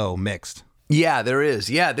 Very low, mixed. Yeah, there is.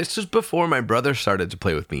 Yeah, this was before my brother started to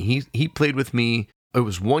play with me. He played with me. It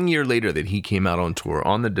was 1 year later that he came out on tour,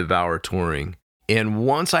 on the Devour touring. And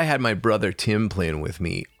once I had my brother Tim playing with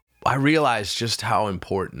me, I realized just how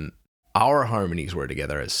important our harmonies were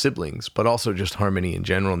together as siblings, but also just harmony in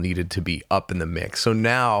general needed to be up in the mix. So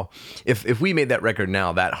now, if we made that record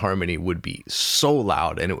now, that harmony would be so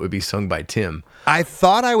loud and it would be sung by Tim. I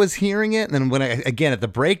thought I was hearing it, and then when again at the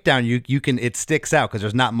breakdown, it sticks out because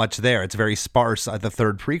there's not much there. It's very sparse at the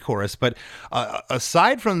third pre-chorus. But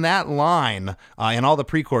aside from that line and all the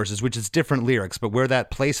pre-choruses, which is different lyrics, but where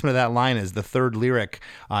that placement of that line is, the third lyric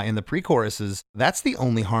in the pre-choruses, that's the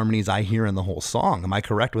only harmonies I hear in the whole song. Am I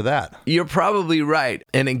correct with that? You're probably right.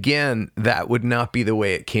 And again, that would not be the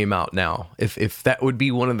way it came out now. If that would be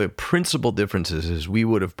one of the principal differences, is we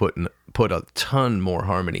would have put a ton more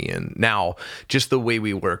harmony in now, just the way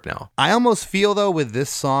we work now. I almost feel, though, with this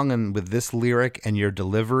song and with this lyric and your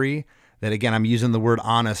delivery, that, again, I'm using the word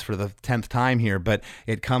honest for the 10th time here, but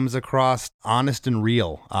it comes across honest and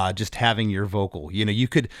real, just having your vocal. You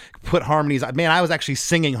could put harmonies. Man, I was actually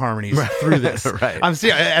singing harmonies through this. Right. I'm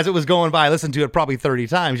seeing, as it was going by, I listened to it probably 30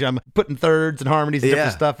 times. I'm putting thirds and harmonies and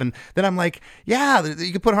different stuff, and then I'm like, yeah,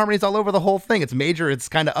 you could put harmonies all over the whole thing. It's major, it's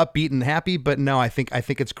kind of upbeat and happy, but no, I think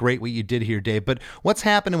it's great what you did here, Dave. But what's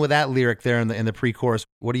happening with that lyric there in the pre-chorus?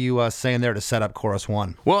 What are you saying there to set up chorus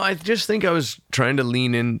 1? Well, I just think I was trying to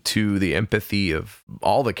lean into the empathy of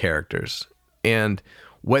all the characters, and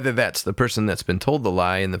whether that's the person that's been told the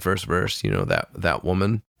lie in the first verse, that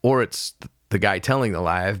woman, or it's the guy telling the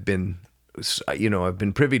lie. I've been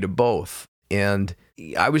privy to both, and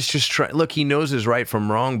I was just trying. Look, he knows his right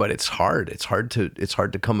from wrong, but it's hard. It's hard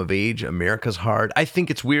to come of age. America's hard. I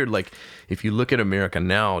think it's weird. Like if you look at America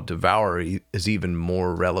now, Devour is even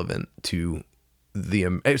more relevant to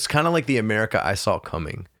it's kind of like the America I saw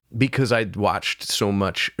coming, because I'd watched so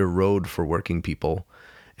much erode for working people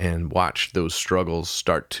and watched those struggles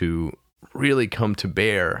start to really come to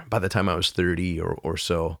bear by the time I was 30 or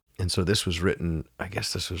so. And so this was written, I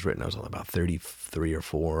was about 33 or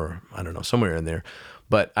 4, I don't know, somewhere in there.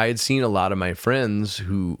 But I had seen a lot of my friends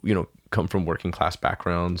who, come from working class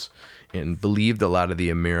backgrounds and believed a lot of the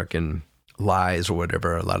American lies or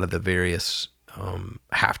whatever, a lot of the various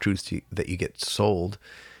half-truths that you get sold,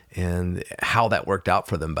 and how that worked out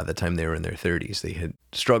for them by the time they were in their 30s. They had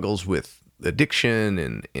struggles with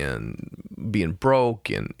addiction and being broke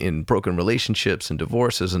and in broken relationships and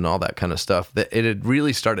divorces and all that kind of stuff, that it had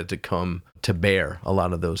really started to come to bear, a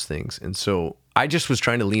lot of those things. And so I just was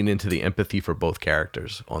trying to lean into the empathy for both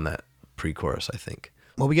characters on that pre-chorus, I think.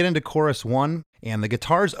 Well, we get into chorus 1, and the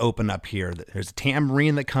guitars open up here. There's a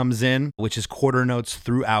tambourine that comes in, which is quarter notes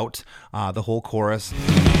throughout the whole chorus.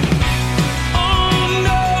 Oh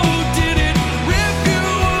no, did it rip you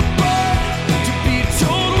apart to be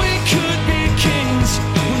told we could be kings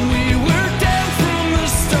when we were dead from the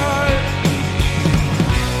start?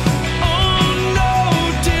 Oh no,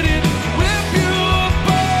 did it rip you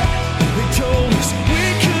apart? They told us we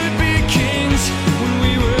could be kings when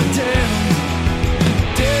we were damned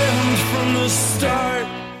from the start.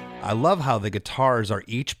 I love how the guitars are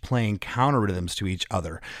each playing counter rhythms to each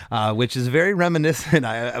other, which is very reminiscent.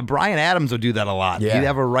 Bryan Adams would do that a lot. Yeah. He'd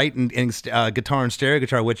have a right guitar and stereo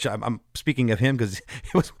guitar, which I'm speaking of him because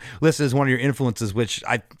he was listed as one of your influences, which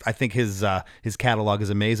I think his catalog is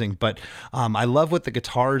amazing. But I love what the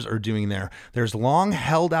guitars are doing there. There's long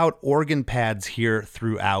held out organ pads here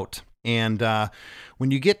throughout. And when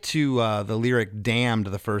you get to the lyric "damned"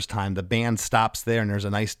 the first time, the band stops there and there's a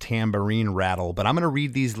nice tambourine rattle. But I'm going to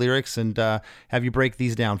read these lyrics and have you break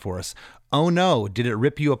these down for us. Oh no, did it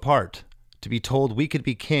rip you apart to be told we could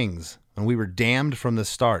be kings when we were damned from the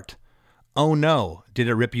start? Oh no, did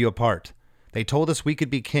it rip you apart? They told us we could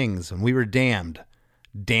be kings when we were damned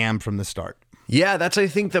from the start. Yeah, that's, I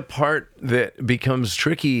think, the part that becomes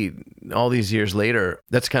tricky all these years later.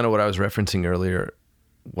 That's kind of what I was referencing earlier.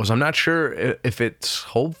 I'm not sure if it's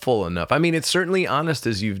hopeful enough. I mean, it's certainly honest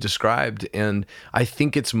as you've described, and I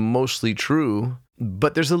think it's mostly true,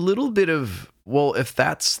 but there's a little bit of, well, if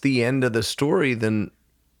that's the end of the story, then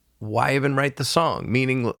why even write the song?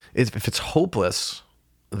 Meaning, if it's hopeless,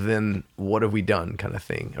 then what have we done kind of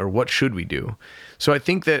thing, or what should we do? So I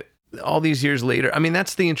think that all these years later, I mean,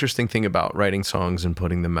 that's the interesting thing about writing songs and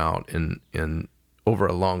putting them out in over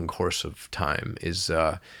a long course of time is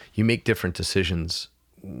you make different decisions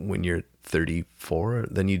when you're 34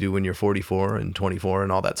 than you do when you're 44 and 24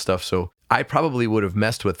 and all that stuff. So I probably would have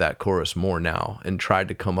messed with that chorus more now and tried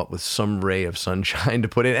to come up with some ray of sunshine to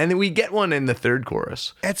put in. And then we get one in the third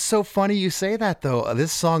chorus. It's so funny you say that, though.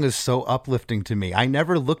 This song is so uplifting to me. I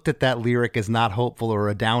never looked at that lyric as not hopeful or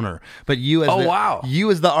a downer, but you as you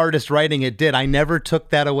as the artist writing it did. I never took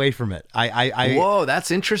that away from it. Whoa,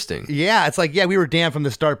 that's interesting. Yeah, it's like, yeah, we were damned from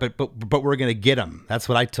the start, but we're gonna get them. That's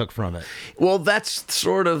what I took from it. Well, that's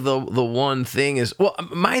sort of the one thing is, well,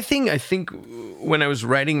 my thing, I think when I was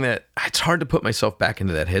writing that, it's hard to put myself back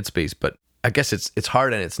into that headspace, but I guess it's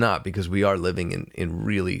hard and it's not because we are living in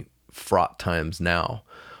really fraught times now.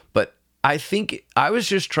 But I think I was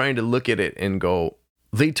just trying to look at it and go,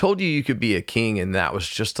 they told you could be a king and that was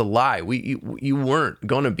just a lie. You weren't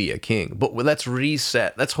going to be a king, but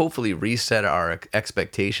let's hopefully reset our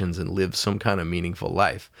expectations and live some kind of meaningful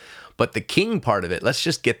life. But the king part of it, let's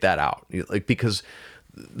just get that out. Like, because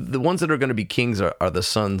the ones that are going to be kings are the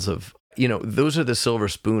sons of, those are the silver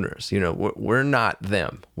spooners. We're not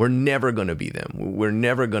them. We're never going to be them. We're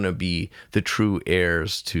never going to be the true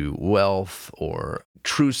heirs to wealth or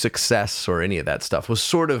true success or any of that stuff was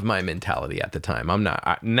sort of my mentality at the time.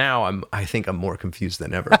 I think I'm more confused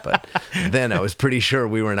than ever, but then I was pretty sure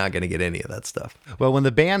we were not going to get any of that stuff. Well, when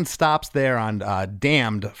the band stops there on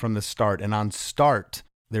Damned from the start, and on Start,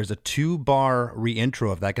 there's a 2-bar reintro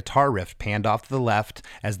of that guitar riff panned off to the left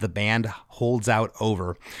as the band holds out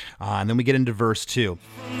over. And then we get into verse 2.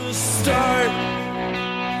 From the start,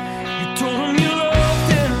 you told him you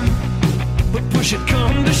loved him, but push it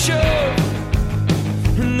come to shove,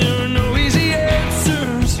 and there are no easy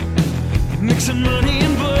answers, mixing money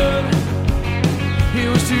and blood. He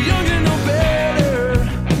was too young to know better,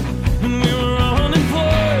 and we were all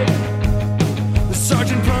unemployed. The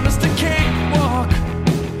sergeant promised a cakewalk,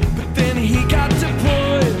 but then he got deployed.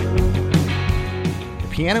 The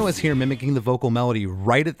piano is here mimicking the vocal melody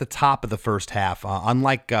right at the top of the first half,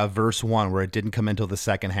 unlike verse 1 where it didn't come until the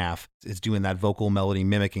second half. It's doing that vocal melody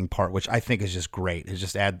mimicking part, which I think is just great. It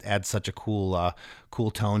just adds such a cool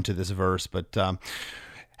tone to this verse. But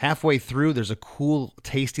halfway through, there's a cool,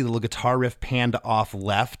 tasty little guitar riff panned off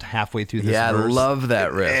left halfway through this verse. I love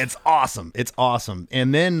that riff. It's awesome. It's awesome.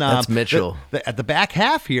 And then that's Mitchell. At the back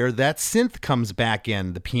half here, that synth comes back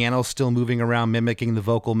in. The piano's still moving around, mimicking the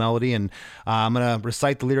vocal melody. And I'm going to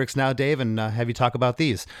recite the lyrics now, Dave, and have you talk about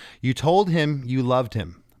these. You told him you loved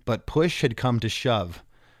him, but push had come to shove,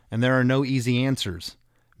 and there are no easy answers,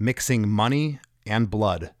 mixing money and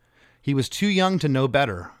blood. He was too young to know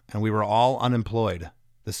better, and we were all unemployed.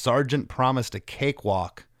 The sergeant promised a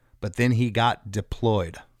cakewalk, but then he got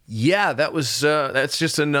deployed. Yeah, that's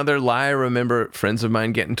just another lie I remember friends of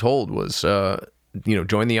mine getting told was,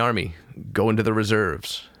 join the army, go into the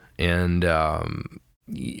reserves. And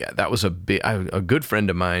that was a good friend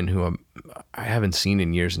of mine who I haven't seen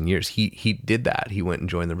in years and years. He did that. He went and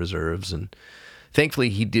joined the reserves, and thankfully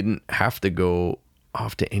he didn't have to go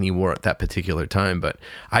off to any war at that particular time. But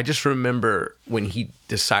I just remember when he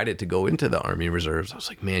decided to go into the Army Reserves, I was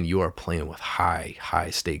like, man, you are playing with high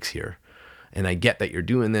stakes here. And I get that you're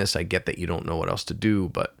doing this. I get that you don't know what else to do.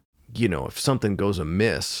 But, if something goes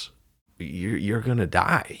amiss, you're going to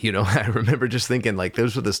die. I remember just thinking like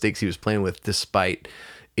those were the stakes he was playing with, despite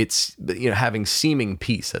it's, having seeming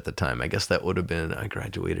peace at the time. I guess that would have been, I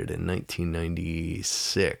graduated in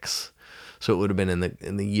 1996. So it would have been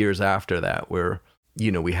in the years after that where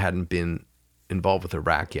we hadn't been involved with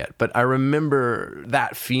Iraq yet. But I remember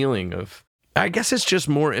that feeling of, I guess it's just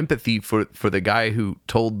more empathy for the guy who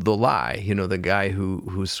told the lie, the guy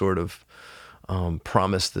who sort of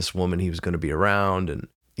promised this woman he was going to be around. And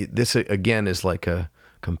this, again, is like a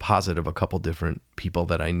composite of a couple different people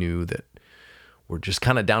that I knew that were just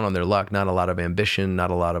kind of down on their luck, not a lot of ambition,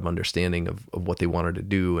 not a lot of understanding of what they wanted to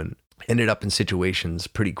do, and ended up in situations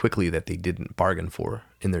pretty quickly that they didn't bargain for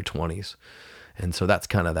in their 20s. And so that's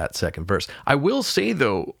kind of that second verse. I will say,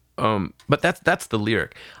 though, but that's the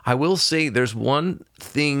lyric. I will say there's one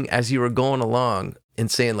thing as you were going along and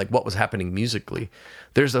saying like what was happening musically.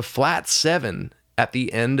 There's a flat 7 at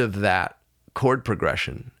the end of that chord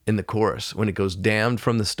progression in the chorus when it goes damned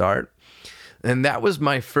from the start. And that was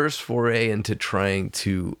my first foray into trying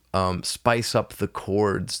to spice up the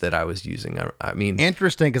chords that I was using. I mean,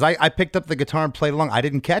 interesting, because I picked up the guitar and played along. I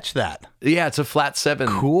didn't catch that. Yeah, it's a flat 7.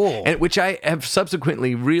 Cool. And which I have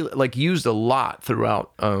subsequently really used a lot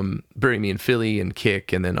throughout Bury Me in Philly and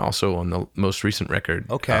Kick, and then also on the most recent record,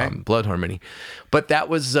 Blood Harmony. But that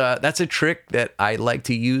was that's a trick that I like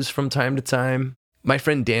to use from time to time. My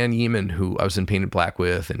friend Dan Yeaman, who I was in Painted Black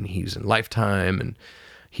with, and he's in Lifetime, and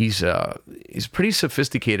he's pretty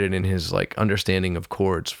sophisticated in his understanding of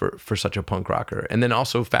chords for such a punk rocker. And then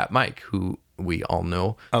also Fat Mike, who we all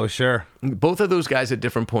know. Oh, sure. Both of those guys at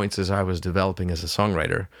different points as I was developing as a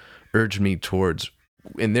songwriter urged me towards,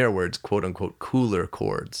 in their words, quote unquote, cooler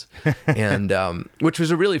chords. And which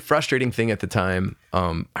was a really frustrating thing at the time.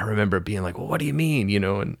 I remember being like, well, what do you mean?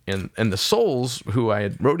 And the Souls, who I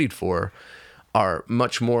had roadied for, are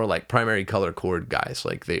much more like primary color chord guys.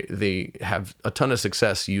 Like they have a ton of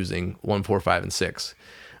success using 1, 4, 5, and 6.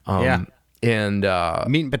 And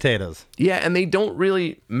meat and potatoes. Yeah, and they don't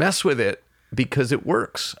really mess with it because it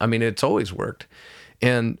works. I mean, it's always worked.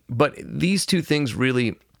 But these two things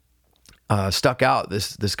really stuck out.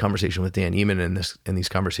 This conversation with Dan Yeaman and these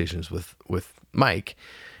conversations with Mike.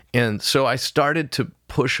 And so I started to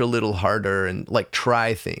push a little harder and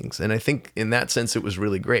try things. And I think in that sense, it was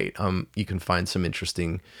really great. You can find some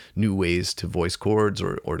interesting new ways to voice chords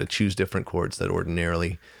or to choose different chords that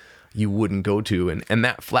ordinarily you wouldn't go to. And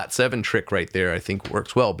that flat 7 trick right there, I think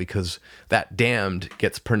works well because that damned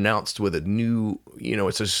gets pronounced with a new,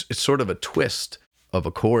 it's sort of a twist of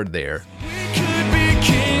a chord there. We could be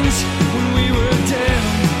kings when we were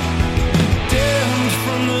damned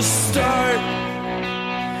from the start.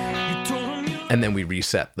 And then we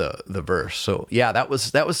reset the verse. So yeah, that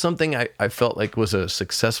was something I felt like was a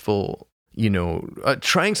successful,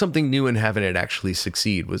 trying something new and having it actually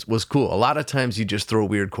succeed was cool. A lot of times you just throw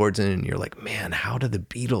weird chords in and you're like, man, how did the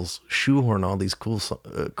Beatles shoehorn all these cool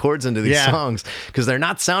chords into these songs? Because they're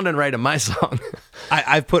not sounding right in my song.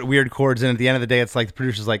 I've put weird chords in. At the end of the day, it's like the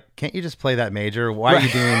producer's like, can't you just play that major? Why are you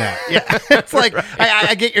doing that? Yeah, it's like,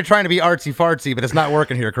 I get you're trying to be artsy fartsy, but it's not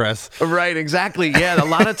working here, Chris. Right, exactly. Yeah, a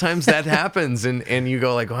lot of times that happens, and you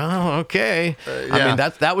go like, well, okay. I mean,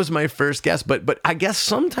 that was my first guess. But I guess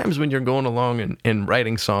sometimes when you're going along and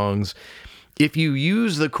writing songs, if you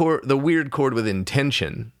use the weird chord with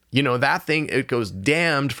intention, that thing, it goes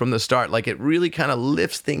damned from the start. Like it really kind of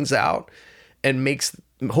lifts things out and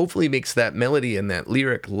hopefully makes that melody and that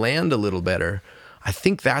lyric land a little better. I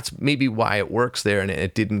think that's maybe why it works there and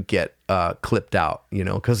it didn't get clipped out,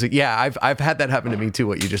 because I've had that happen to me too.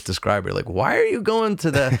 What you just described, you're like, why are you going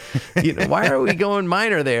to the, why are we going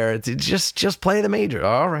minor there? It's just play the major.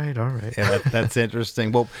 All right. Yeah, that's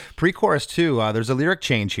interesting. Well, pre-chorus too. There's a lyric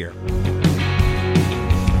change here.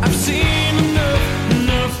 I've seen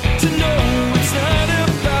enough to know it's not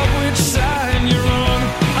about which side you're on.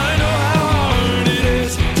 I know how hard it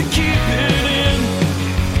is to keep it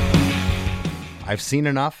in. I've seen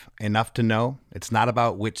enough to know it's not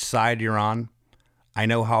about which side you're on. I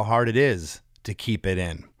know how hard it is to keep it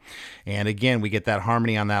in. And again, we get that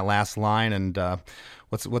harmony on that last line. And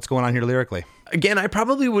what's going on here lyrically? Again, I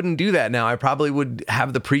probably wouldn't do that now. I probably would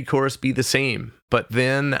have the pre-chorus be the same. But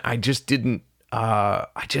then I just didn't.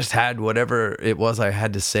 I just had whatever it was I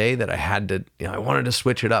had to say that I had to, I wanted to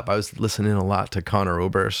switch it up. I was listening a lot to Conor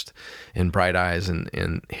Oberst and Bright Eyes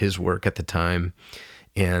and his work at the time.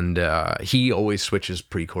 And he always switches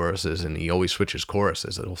pre-choruses and he always switches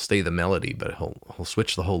choruses. It'll stay the melody, but he'll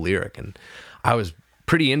switch the whole lyric. And I was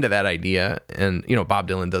pretty into that idea. And, Bob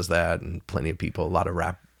Dylan does that and plenty of people, a lot of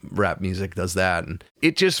rap music does that. And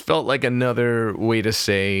it just felt like another way to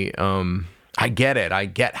say, I get it. I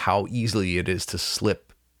get how easily it is to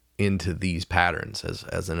slip into these patterns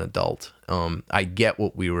as an adult. I get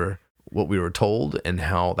what we were told and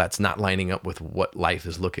how that's not lining up with what life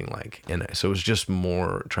is looking like. And so it was just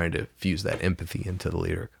more trying to fuse that empathy into the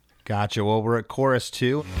lyric. Gotcha. Well, we're at chorus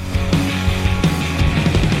 2.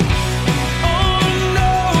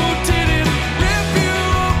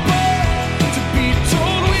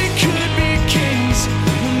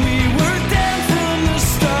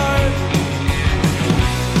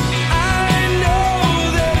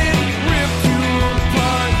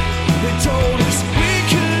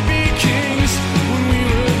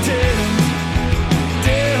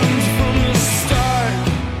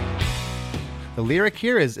 lyric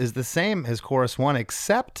here is the same as chorus 1,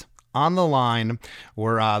 except on the line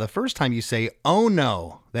where the first time you say, oh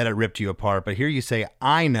no, that it ripped you apart, but here you say,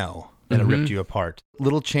 I know that it ripped you apart.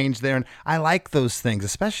 Little change there. And I like those things,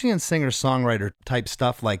 especially in singer-songwriter type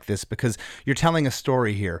stuff like this, because you're telling a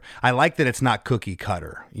story here. I like that it's not cookie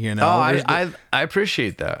cutter, you know? I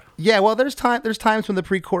appreciate that. Yeah, well, there's times when the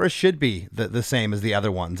pre-chorus should be the same as the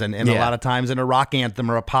other ones. And a lot of times in a rock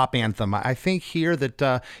anthem or a pop anthem, I think here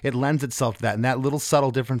that it lends itself to that. And that little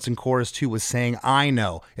subtle difference in chorus 2 was saying, I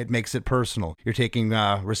know. It makes it personal. You're taking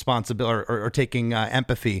responsibility or taking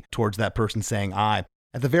empathy towards that person saying I.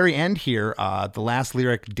 At the very end here, the last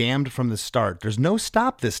lyric, damned from the start. There's no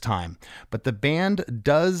stop this time, but the band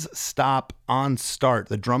does stop on start.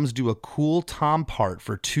 The drums do a cool tom part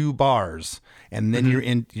for 2 bars, and then you're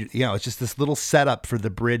in, it's just this little setup for the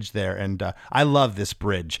bridge there, and I love this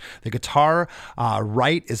bridge. The guitar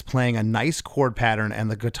right is playing a nice chord pattern,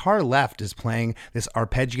 and the guitar left is playing this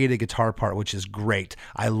arpeggiated guitar part, which is great.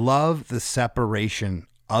 I love the separation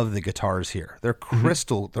of the guitars here. They're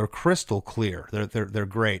crystal clear. They're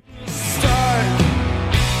great. We've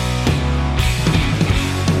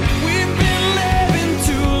been living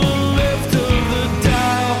to the left of the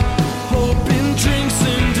dial, hoping drinks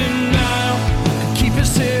in denial keep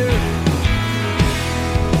us here.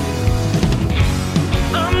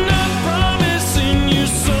 I'm not promising you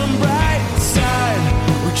some bright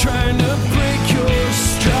side. We're trying to break your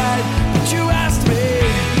stride, but you asked me.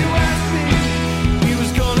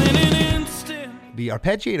 The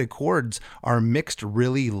arpeggiated chords are mixed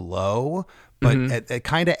really low, but it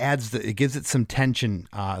kind of it gives it some tension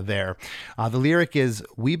there. The lyric is,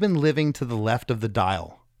 we've been living to the left of the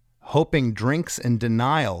dial, hoping drinks and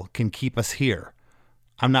denial can keep us here.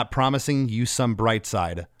 I'm not promising you some bright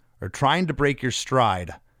side or trying to break your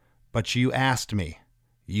stride, but you asked me.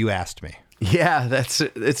 You asked me. Yeah,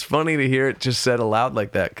 it's funny to hear it just said aloud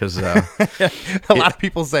like that, because a lot of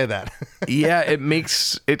people say that. Yeah, it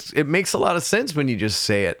makes a lot of sense when you just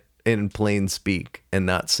say it in plain speak and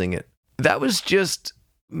not sing it. That was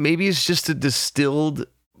maybe it's just a distilled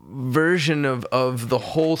version of the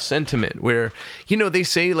whole sentiment, where they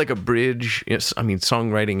say like a bridge,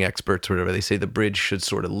 songwriting experts or whatever, they say the bridge should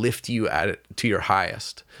sort of lift you to your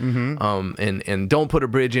highest, and don't put a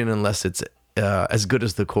bridge in unless it's as good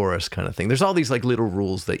as the chorus, kind of thing. There's all these like little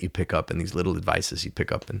rules that you pick up and these little advices you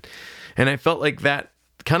pick up, and I felt like that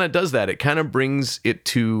kind of does that. It kind of brings it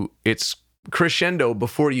to its crescendo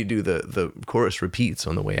before you do the chorus repeats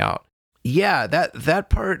on the way out. Yeah, that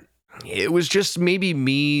part, it was just maybe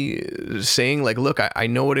me saying like, look, I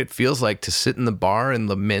know what it feels like to sit in the bar and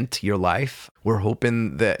lament your life. We're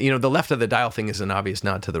hoping that, the left of the dial thing is an obvious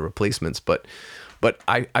nod to the Replacements, but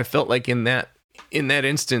I felt like in that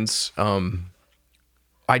instance,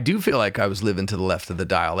 I do feel like I was living to the left of the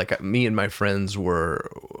dial. Like me and my friends were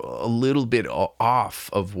a little bit off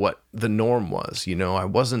of what the norm was. I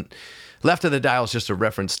wasn't. Left of the dial is just a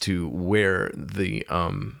reference to where the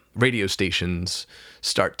radio stations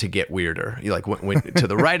start to get weirder. Like when to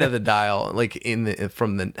the right of the dial, like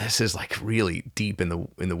this is like really deep in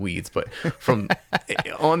the weeds, but from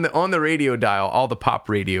on the radio dial, all the pop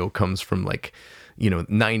radio comes from like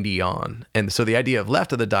 90 on, and so the idea of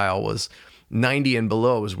left of the dial was 90 and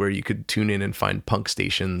below is where you could tune in and find punk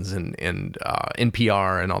stations and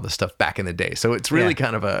NPR and all this stuff back in the day. So it's really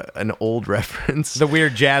kind of an old reference. The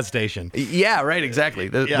weird jazz station. Yeah, right, exactly.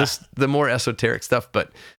 The more esoteric stuff.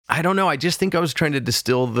 But I don't know. I just think I was trying to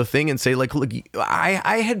distill the thing and say, like, look,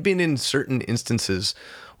 I had been in certain instances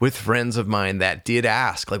with friends of mine that did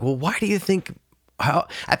ask, like, well, why do you think,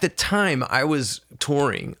 at the time I was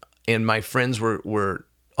touring and my friends were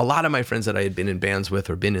a lot of my friends that I had been in bands with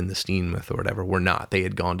or been in the scene with or whatever were not. They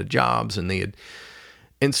had gone to jobs and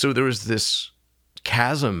so there was this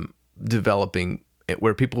chasm developing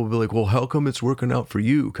where people would be like, well, how come it's working out for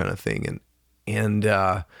you, kind of thing. And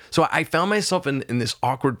so I found myself in this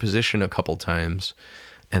awkward position a couple times,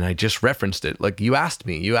 and I just referenced it. Like, you asked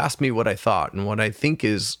me what I thought, and what I think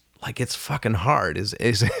is, like, it's fucking hard is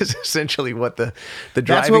essentially what the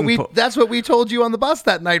driving. That's what we told you on the bus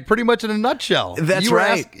that night, pretty much in a nutshell. That's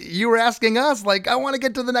right. You were asking us, like, I want to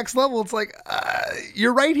get to the next level. It's like,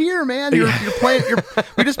 you're right here, man. You're playing.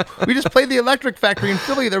 We just played the Electric Factory in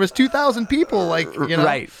Philly. There was 2,000 people. Like,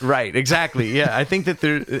 Right, exactly. Yeah, I think that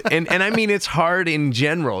there, and I mean, it's hard in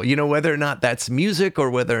general. Whether or not that's music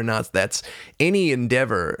or whether or not that's any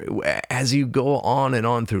endeavor. As you go on and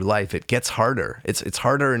on through life, it gets harder. It's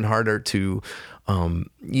harder and harder to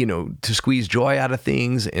to squeeze joy out of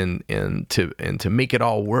things and to make it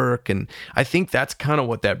all work. And I think that's kind of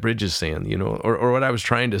what that bridge is saying, or what I was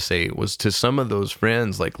trying to say was to some of those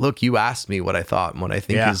friends, like, look, you asked me what I thought, and what I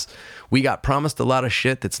think is we got promised a lot of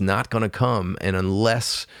shit that's not going to come. And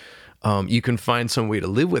unless you can find some way to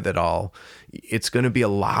live with it all, it's going to be a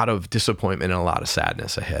lot of disappointment and a lot of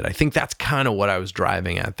sadness ahead. I think that's kind of what I was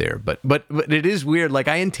driving at there. But it is weird. Like,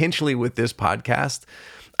 I intentionally, with this podcast,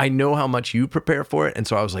 I know how much you prepare for it, and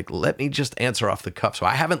so I was like, let me just answer off the cuff. So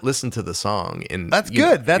I haven't listened to the song, and that's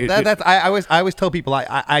good. I always tell people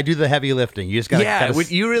I do the heavy lifting. You just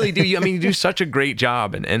got you really do. You do such a great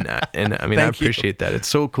job, and I mean, I appreciate that. It's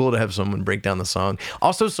so cool to have someone break down the song.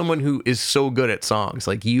 Also, someone who is so good at songs.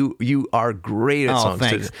 Like you are great at songs.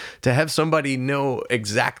 Thanks. To have somebody know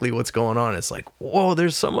exactly what's going on, it's like, whoa,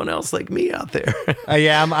 there's someone else like me out there.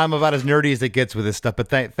 I'm about as nerdy as it gets with this stuff. But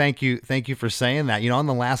thank you for saying that. On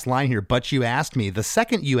the last line here, but you asked me. The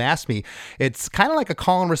second you asked me, it's kind of like a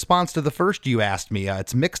call and response to the first you asked me.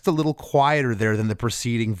 It's mixed a little quieter there than the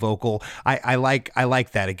preceding vocal. I like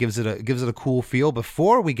that. It gives it a cool feel.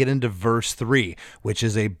 Before we get into verse 3, which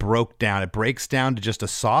is a broke down, it breaks down to just a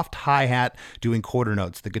soft hi-hat doing quarter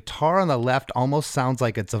notes. The guitar on the left almost sounds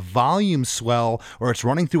like it's a volume swell or it's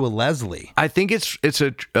running through a Leslie. I think it's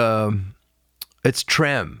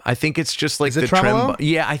trem. I think it's just like the tremolo? trem.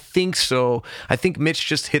 Yeah, I think so. I think Mitch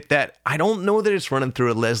just hit that. I don't know that it's running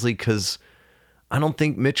through a Leslie because I don't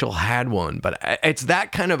think Mitchell had one, but it's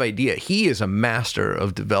that kind of idea. He is a master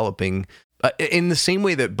of developing in the same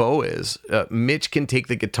way that Bo is. Mitch can take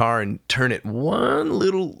the guitar and turn it one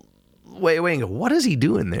little way away and go, what is he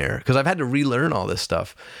doing there? Because I've had to relearn all this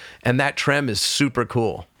stuff. And that trem is super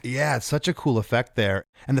cool. Yeah, it's such a cool effect there.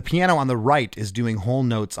 And the piano on the right is doing whole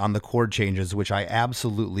notes on the chord changes, which I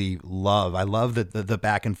absolutely love. I love the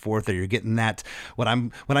back and forth there. You're getting that, what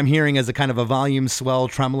I'm hearing is a kind of a volume swell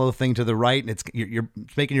tremolo thing to the right, and you're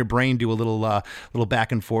making your brain do a little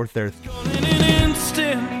back and forth there. In an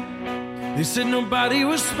instant, they said nobody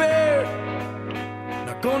was spared.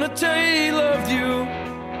 Not gonna tell you he loved you.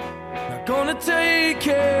 Not gonna tell you he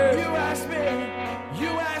cared. You asked me.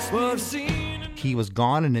 Well, I've seen. He was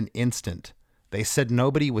gone in an instant. They said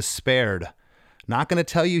nobody was spared. Not going to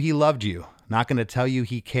tell you he loved you. Not going to tell you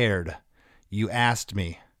he cared. You asked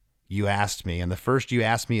me. And the first you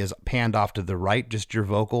asked me is panned off to the right, just your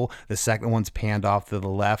vocal. The second one's panned off to the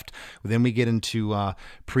left. Then we get into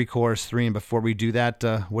pre-chorus 3. And before we do that,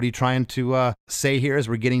 what are you trying to say here as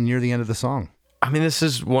we're getting near the end of the song? I mean, this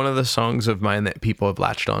is one of the songs of mine that people have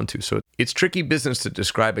latched onto. So it's tricky business to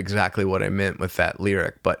describe exactly what I meant with that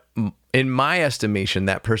lyric. But in my estimation,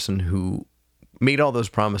 that person who made all those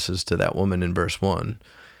promises to that woman in verse 1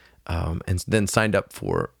 and then signed up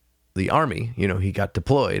for the army, he got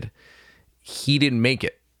deployed. He didn't make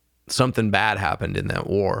it. Something bad happened in that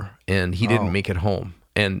war, and he didn't make it home.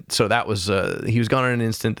 And so that was, he was gone in an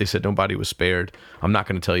instant. They said nobody was spared. I'm not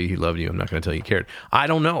going to tell you he loved you. I'm not going to tell you he cared. I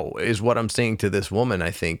don't know, is what I'm saying to this woman,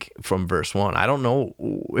 I think, from verse 1. I don't know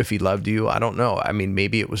if he loved you. I don't know. I mean,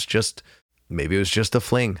 maybe it was just a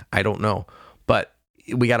fling. I don't know. But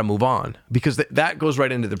we got to move on, because that goes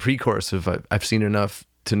right into the pre-chorus of I've seen enough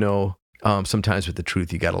to know sometimes with the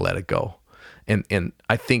truth, you got to let it go. And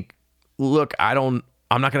I think, look, I'm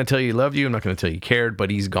not going to tell you he loved you. I'm not going to tell you he cared,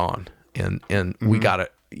 but he's gone. And we gotta,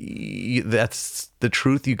 that's the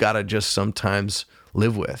truth you gotta just sometimes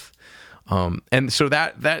live with. And so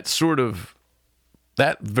that sort of,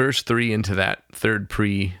 that verse 3 into that third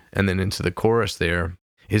pre and then into the chorus there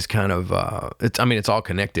is kind of, it's all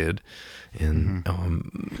connected. And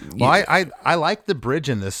I like the bridge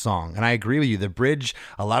in this song, and I agree with you. The bridge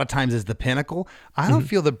a lot of times is the pinnacle. I don't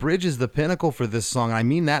feel the bridge is the pinnacle for this song, and I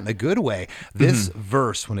mean that in a good way. This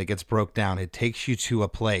verse, when it gets broke down, it takes you to a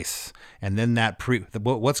place, and then that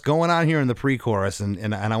what's going on here in the pre-chorus,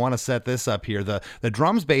 and I want to set this up here. The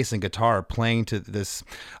drums, bass, and guitar are playing to this.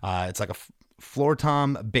 It's like a floor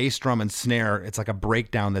tom, bass drum, and snare. It's like a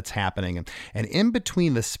breakdown that's happening. And in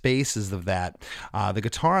between the spaces of that, the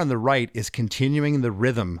guitar on the right is continuing the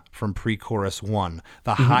rhythm from pre-chorus 1.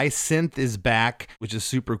 The high synth is back, which is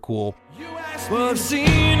super cool. Well, I've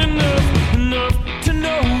seen enough to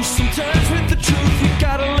know sometimes with the truth you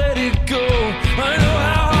gotta let it go. I know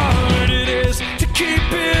how hard it is to keep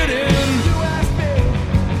it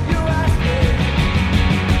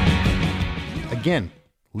in. Again,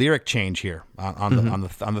 lyric change here on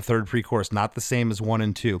the third pre-chorus, not the same as 1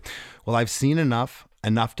 and 2. Well, I've seen enough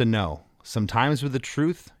to know. Sometimes with the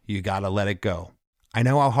truth, you gotta let it go. I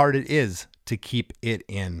know how hard it is to keep it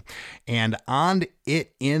in. And on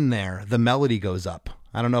it in there, the melody goes up.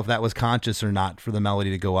 I don't know if that was conscious or not for the melody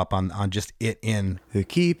to go up on just it in. To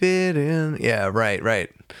keep it in. Yeah, right.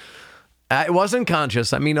 It wasn't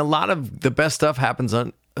conscious. I mean, a lot of the best stuff happens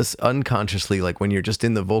unconsciously, like when you're just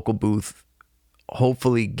in the vocal booth,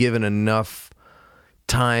 hopefully given enough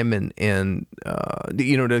time and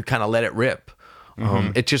to kind of let it rip.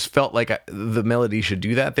 It just felt like the melody should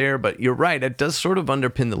do that there, but you're right. It does sort of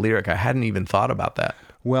underpin the lyric. I hadn't even thought about that.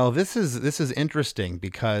 Well, this is interesting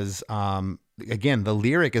because, again, the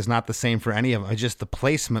lyric is not the same for any of them. It's just the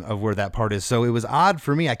placement of where that part is. So it was odd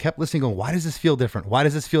for me. I kept listening, going, why does this feel different? Why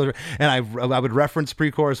does this feel different? And I would reference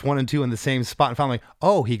pre-chorus 1 and 2 in the same spot and found like,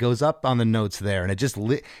 oh, he goes up on the notes there. And it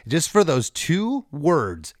just for those 2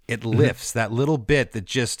 words, it lifts that little bit that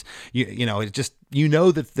just,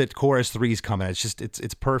 that chorus 3 is coming.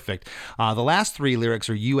 It's perfect. The last 3 lyrics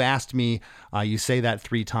are, you asked me, you say that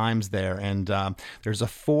 3 times there. And there's a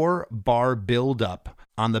 4-bar buildup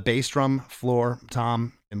on the bass drum floor,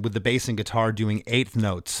 Tom, and with the bass and guitar doing 8th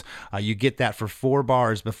notes. You get that for 4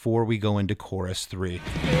 bars before we go into chorus 3.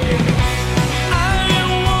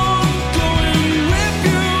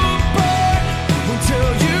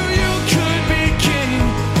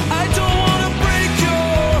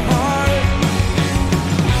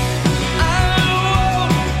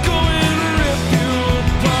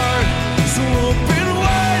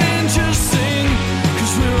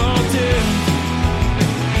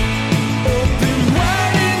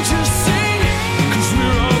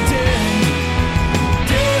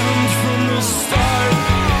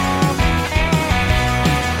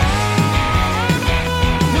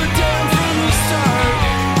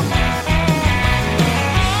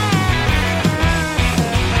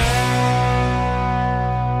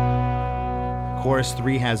 Chorus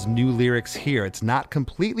 3 has new lyrics here. It's not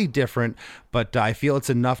completely different, but I feel it's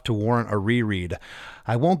enough to warrant a reread.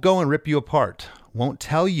 I won't go and rip you apart. Won't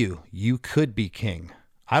tell you you could be king.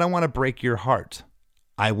 I don't want to break your heart.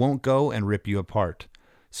 I won't go and rip you apart.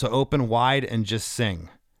 So open wide and just sing,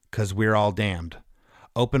 'cause we're all damned.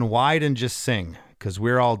 Open wide and just sing, 'cause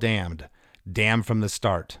we're all damned. Damned from the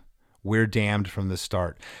start. We're damned from the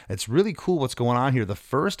start. It's really cool what's going on here. The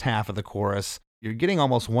first half of the chorus, you're getting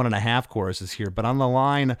almost 1.5 choruses here, but on the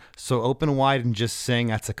line, so open wide and just sing,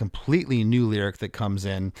 that's a completely new lyric that comes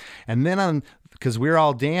in. And then on, because we're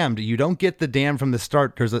all damned, you don't get the damned from the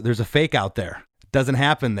start. There's a fake out there. Doesn't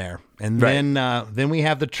happen there. And then we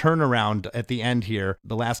have the turnaround at the end here,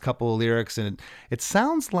 the last couple of lyrics, and it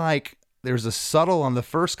sounds like there's a subtle on the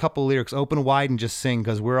first couple of lyrics, open wide and just sing,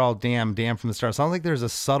 because we're all damned from the start. It sounds like there's a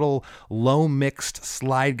subtle low mixed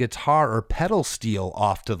slide guitar or pedal steel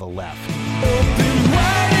off to the left. Open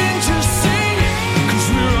wide and just sing, 'cause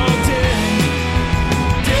we're all damned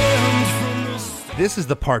from the start. This is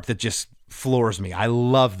the part that just floors me. I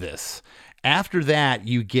love this. After that,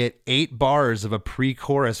 you get 8 bars of a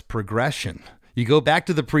pre-chorus progression. You go back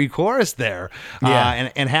to the pre-chorus there,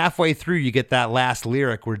 and halfway through you get that last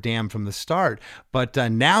lyric, "We're damned from the start." But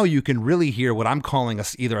now you can really hear what I'm calling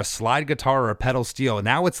either a slide guitar or a pedal steel. And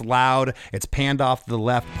now it's loud, it's panned off to the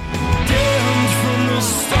left. Damned from the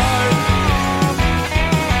start.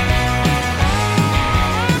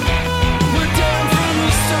 We're damned from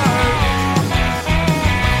the start.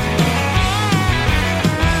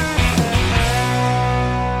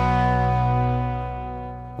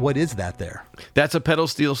 What is that there? That's a pedal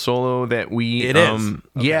steel solo that we... It is?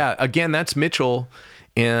 Okay. Yeah, again, that's Mitchell.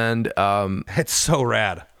 And... It's so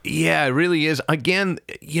rad. Yeah, it really is. Again,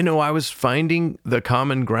 I was finding the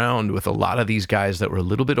common ground with a lot of these guys that were a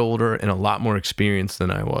little bit older and a lot more experienced than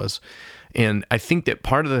I was. And I think that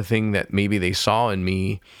part of the thing that maybe they saw in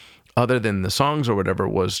me, other than the songs or whatever,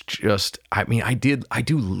 was just, I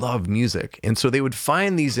do love music. And so they would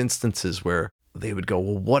find these instances where they would go,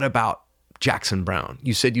 well, what about Jackson Browne?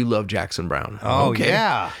 You said you love Jackson Browne. Oh, okay.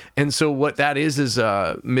 Yeah. And so what that is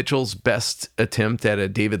Mitchell's best attempt at a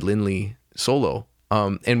David Lindley solo.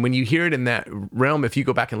 And when you hear it in that realm, if you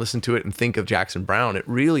go back and listen to it and think of Jackson Browne, it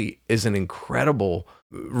really is an incredible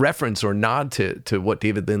reference or nod to what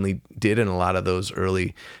David Lindley did in a lot of those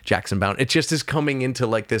early Jackson Browne. It just is coming into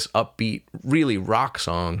like this upbeat, really rock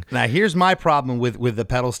song. Now, here's my problem with the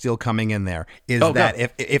pedal steel coming in there is that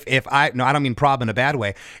if I don't mean problem in a bad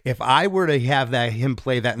way. If I were to have him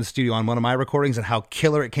play that in the studio on one of my recordings and how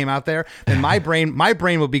killer it came out there, then my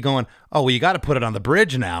brain would be going, oh, well, you got to put it on the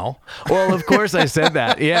bridge now. Well, of course I said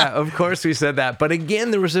that. Yeah, of course we said that. But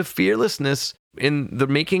again, there was a fearlessness in the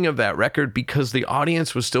making of that record because the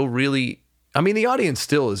audience was still really, the audience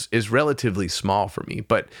still is relatively small for me.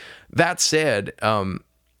 But that said,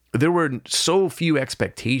 there were so few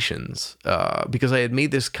expectations because I had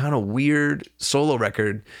made this kind of weird solo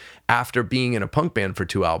record after being in a punk band for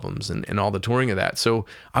 2 albums and all the touring of that. So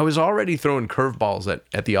I was already throwing curveballs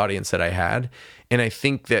at the audience that I had. And I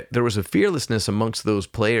think that there was a fearlessness amongst those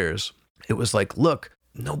players. It was like, look,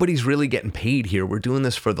 nobody's really getting paid here. We're doing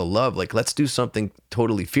this for the love. Like, let's do something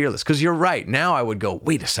totally fearless. Because you're right. Now I would go,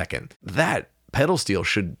 wait a second. That pedal steel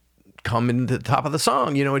should come in the top of the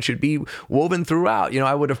song. It should be woven throughout.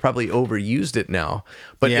 I would have probably overused it now.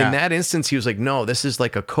 But in that instance, he was like, no, this is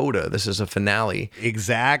like a coda. This is a finale.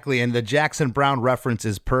 Exactly. And the Jackson Browne reference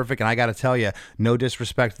is perfect. And I got to tell you, no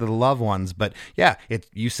disrespect to the Loved Ones, but yeah,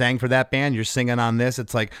 you sang for that band, you're singing on this.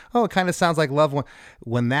 It's like, oh, it kind of sounds like Loved One.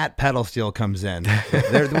 When that pedal steel comes in,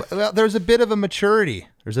 there's a bit of a maturity.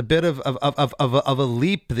 There's a bit of a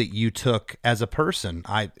leap that you took as a person.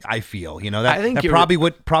 I feel, I think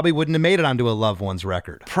that probably wouldn't have made it onto a Loved Ones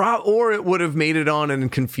record. Or it would have made it on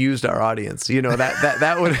and confused our audience.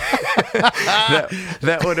 That would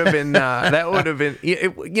that would have been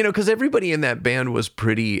because everybody in that band was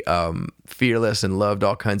pretty fearless and loved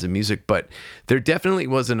all kinds of music, but there definitely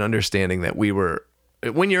was an understanding that we were.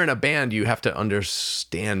 When you're in a band, you have to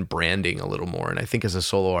understand branding a little more. And I think as a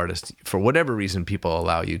solo artist, for whatever reason, people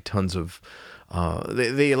allow you tons of,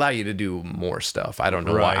 they allow you to do more stuff. I don't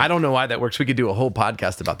know why. I don't know why that works. We could do a whole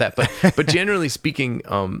podcast about that. But generally speaking,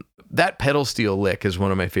 that pedal steel lick is one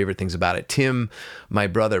of my favorite things about it. Tim, my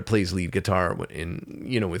brother, plays lead guitar with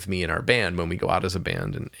me in our band when we go out as a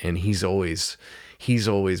band. And he's always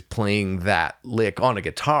playing that lick on a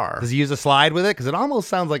guitar. Does he use a slide with it? Because it almost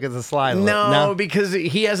sounds like it's a slide. No, because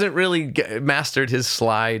he hasn't really mastered his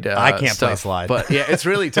slide. I can't stuff, play slide. But yeah, it's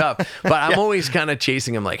really tough. But I'm always kind of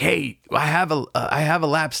chasing him, like, hey, I have a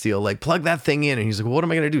lap steel. Like, plug that thing in. And he's like, well, what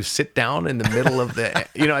am I going to do? Sit down in the middle of the,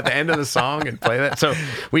 at the end of the song and play that? So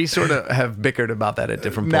we sort of have bickered about that at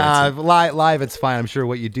different points. Live, it's fine. I'm sure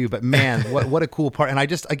what you do. But man, what a cool part. And I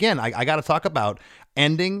got to talk about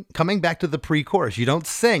coming back to the pre-chorus. You don't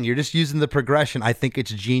sing, you're just using the progression. I think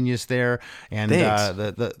it's genius there. And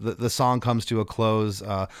the song comes to a close.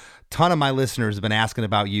 Ton of my listeners have been asking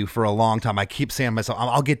about you for a long time. I keep saying to myself,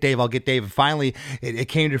 I'll get Dave. And finally, it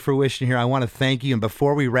came to fruition here. I want to thank you. And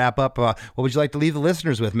before we wrap up, what would you like to leave the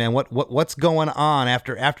listeners with, man? What's going on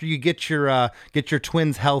after you get your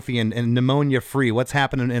twins healthy and pneumonia free? What's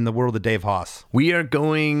happening in the world of Dave Hause? We are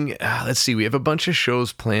going. Let's see. We have a bunch of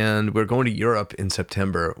shows planned. We're going to Europe in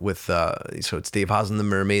September with. So it's Dave Hause and the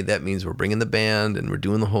Mermaid. That means we're bringing the band and we're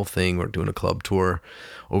doing the whole thing. We're doing a club tour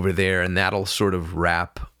over there, and that'll sort of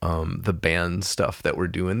wrap the band stuff that we're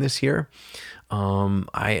doing this year.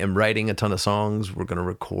 I am writing a ton of songs. We're going to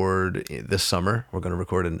record this summer. We're going to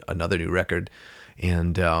record another new record,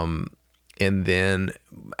 and then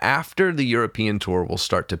after the European tour, we'll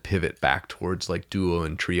start to pivot back towards like duo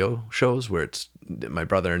and trio shows where it's my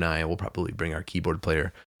brother and I will probably bring our keyboard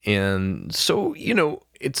player, and so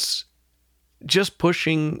it's just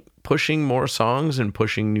pushing more songs and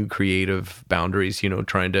pushing new creative boundaries,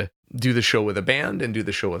 trying to do the show with a band and do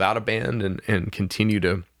the show without a band and continue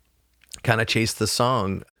to kind of chase the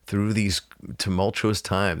song through these tumultuous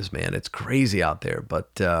times, man. It's crazy out there,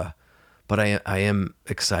 but I am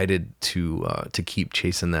excited to keep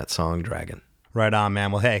chasing that song dragon. Right on,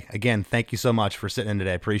 man. Well, hey, again, thank you so much for sitting in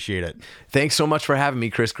today. Appreciate it. Thanks so much for having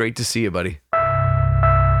me, Chris. Great to see you, buddy.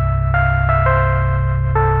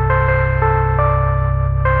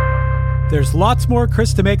 There's lots more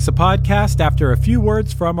Krista Makes a Podcast after a few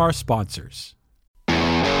words from our sponsors.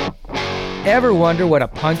 Ever wonder what a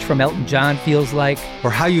punch from Elton John feels like? Or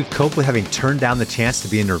how you'd cope with having turned down the chance to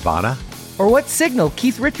be in Nirvana? Or what signal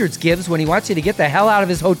Keith Richards gives when he wants you to get the hell out of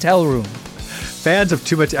his hotel room? Fans of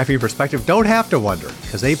Too Much Effing Perspective don't have to wonder,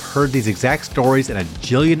 because they've heard these exact stories and a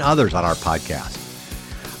jillion others on our podcast.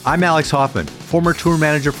 I'm Alex Hoffman, former tour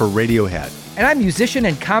manager for Radiohead. And I'm musician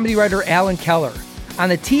and comedy writer Alan Keller. On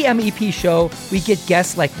the TMEP show, we get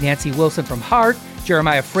guests like Nancy Wilson from Heart,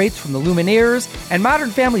 Jeremiah Freites from the Lumineers, and Modern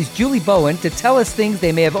Family's Julie Bowen to tell us things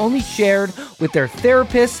they may have only shared with their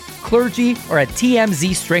therapist, clergy, or a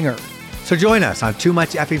TMZ stringer. So join us on Too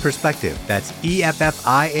Much Effing Perspective. That's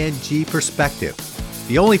EFFING Perspective.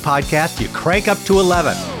 The only podcast you crank up to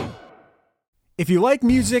 11. If you like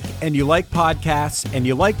music and you like podcasts and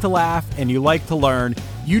you like to laugh and you like to learn,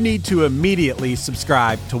 you need to immediately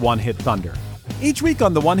subscribe to One Hit Thunder. Each week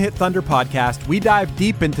on the One Hit Thunder podcast, we dive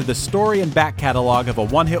deep into the story and back catalog of a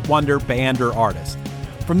one-hit wonder band or artist.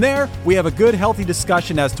 From there, we have a good, healthy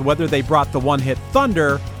discussion as to whether they brought the one-hit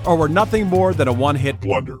thunder or were nothing more than a one-hit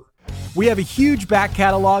wonder. We have a huge back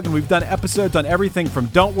catalog, and we've done episodes on everything from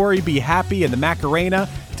Don't Worry, Be Happy and the Macarena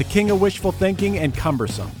to King of Wishful Thinking and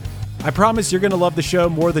Cumbersome. I promise you're going to love the show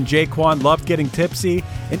more than Jaquan loved getting tipsy,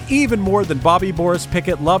 and even more than Bobby Boris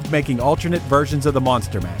Pickett loved making alternate versions of the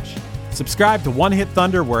Monster Mash. Subscribe to One Hit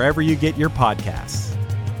Thunder wherever you get your podcasts.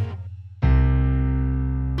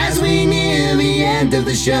 As we near the end of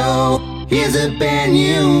the show, here's a band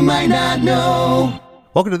you might not know.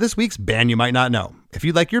 Welcome to this week's Band You Might Not Know. If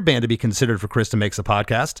you'd like your band to be considered for Krista Makes a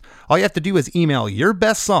Podcast, all you have to do is email your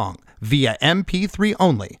best song via MP3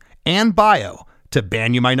 only and bio to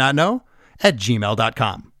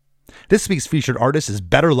bandyoumightnotknow@gmail.com. This week's featured artist is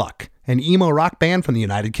Better Luck, an emo rock band from the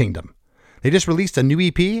United Kingdom. They just released a new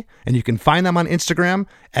EP, and you can find them on Instagram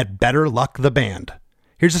at Better Luck the Band.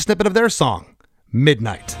 Here's a snippet of their song,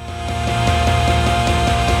 Midnight.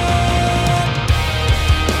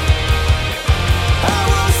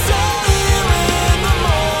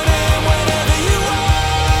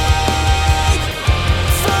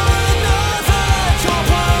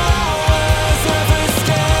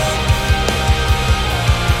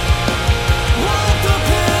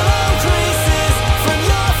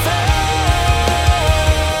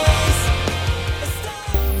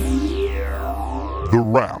 The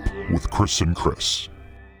Wrap with Chris and Chris.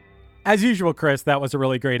 As usual, Chris, that was a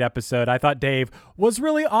really great episode. I thought Dave was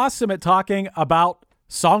really awesome at talking about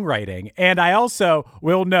songwriting. And I also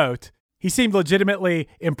will note, he seemed legitimately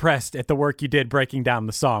impressed at the work you did breaking down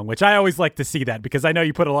the song, which I always like to see that because I know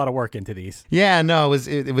you put a lot of work into these. Yeah, no,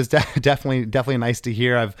 it was definitely nice to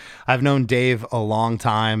hear. I've known Dave a long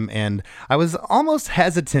time, and I was almost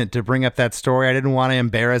hesitant to bring up that story. I didn't want to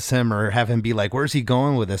embarrass him or have him be like, "Where's he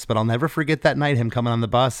going with this?" But I'll never forget that night, him coming on the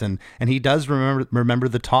bus, and he does remember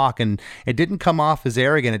the talk, and it didn't come off as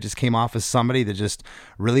arrogant. It just came off as somebody that just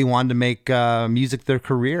really wanted to make music their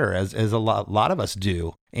career, as a lot of us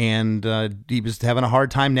do. And he was having a hard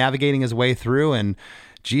time navigating his way through. And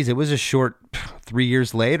geez, it was a short 3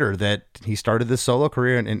 years later that he started this solo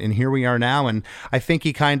career. And here we are now. And I think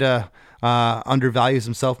he kind of undervalues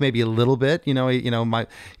himself maybe a little bit.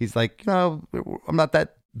 He's like, I'm not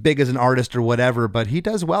that big as an artist or whatever, but he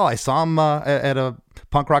does well. I saw him at a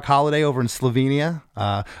punk rock holiday over in Slovenia,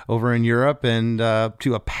 over in Europe, and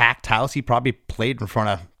to a packed house. He probably played in front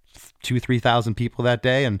of 2,000-3,000 people that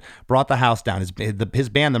day and brought the house down. His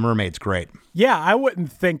band, The Mermaid's, great. Yeah, I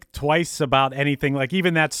wouldn't think twice about anything like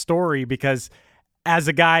even that story, because as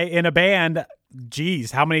a guy in a band,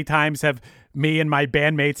 geez, how many times have me and my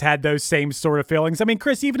bandmates had those same sort of feelings? I mean,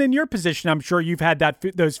 Chris, even in your position, I'm sure you've had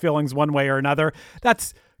those feelings one way or another.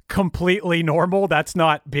 That's completely normal. That's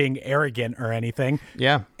not being arrogant or anything.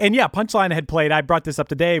 Yeah. And yeah, Punchline had played, I brought this up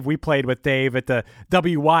to Dave, we played with Dave at the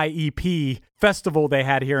WYEP festival they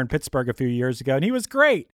had here in Pittsburgh a few years ago, and he was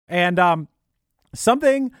great. And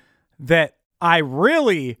something that I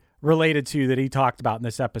really related to that he talked about in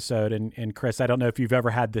this episode, and Chris, I don't know if you've ever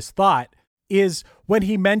had this thought, is when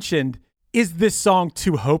he mentioned, is this song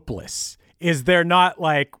too hopeless? Is there not,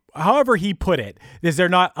 like, however he put it, is there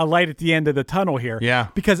not a light at the end of the tunnel here? Yeah.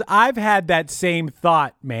 Because I've had that same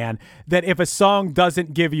thought, man, that if a song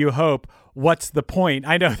doesn't give you hope, what's the point?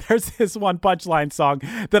 I know there's this one Punchline song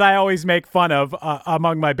that I always make fun of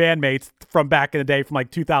among my bandmates from back in the day, from like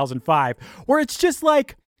 2005, where it's just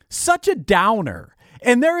like such a downer.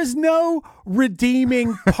 And there is no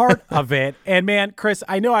redeeming part of it. And man, Chris,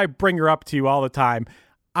 I know I bring her up to you all the time.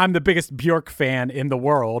 I'm the biggest Björk fan in the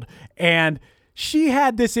world. And she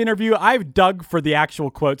had this interview. I've dug for the actual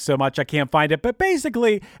quote so much I can't find it. But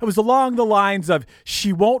basically, it was along the lines of,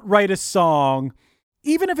 she won't write a song,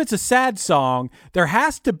 even if it's a sad song, there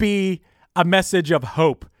has to be a message of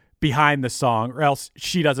hope behind the song, or else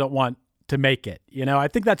she doesn't want to make it. I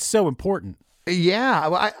think that's so important. Yeah,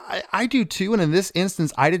 well, I do too. And in this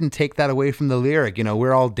instance, I didn't take that away from the lyric.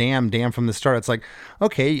 We're all damn from the start. It's like,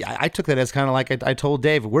 okay, I took that as kind of like I told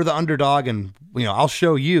Dave, we're the underdog, and I'll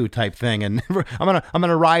show you type thing, and I'm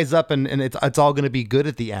gonna rise up, and it's all gonna be good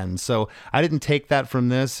at the end. So I didn't take that from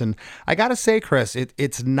this, and I gotta say, Chris,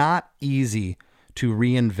 it's not easy to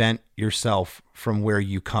reinvent yourself from where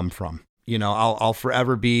you come from. I'll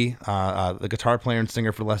forever be the guitar player and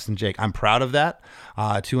singer for Less Than Jake. I'm proud of that.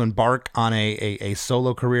 To embark on a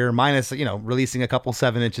solo career, minus releasing a couple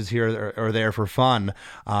 7 inches here or there for fun.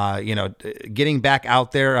 Getting back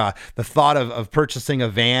out there. The thought of purchasing a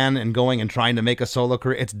van and going and trying to make a solo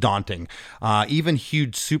career, it's daunting. Even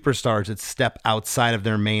huge superstars that step outside of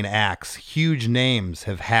their main acts, huge names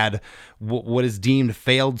have had what is deemed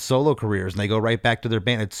failed solo careers, and they go right back to their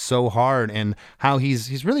band. It's so hard, and how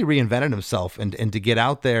he's really reinvented himself, and to get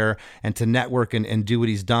out there and to network and do what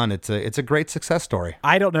he's done. It's a great success story.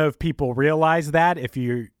 I don't know if people realize that if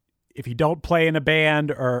you don't play in a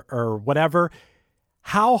band or whatever,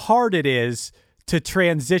 how hard it is to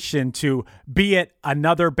transition to, be it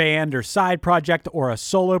another band or side project or a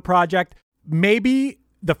solo project? Maybe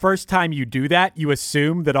the first time you do that, you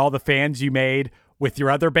assume that all the fans you made with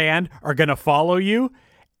your other band are going to follow you.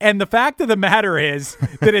 And the fact of the matter is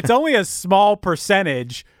that it's only a small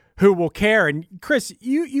percentage who will care. And Chris,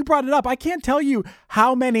 you brought it up. I can't tell you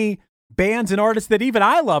how many bands and artists that even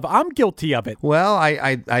I love, I'm guilty of it. Well,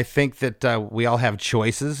 I think that we all have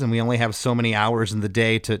choices, and we only have so many hours in the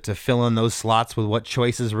day to fill in those slots with what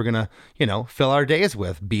choices we're going to, fill our days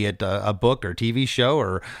with, be it a book or TV show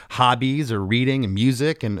or hobbies or reading and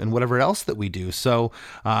music and whatever else that we do. So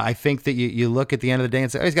I think that you look at the end of the day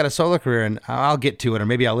and say, oh, he's got a solo career and I'll get to it, or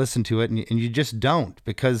maybe I'll listen to it. And you just don't,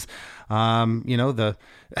 because the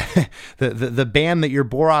band that you're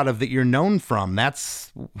born out of, that you're known from,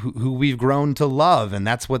 that's who we've grown to love, and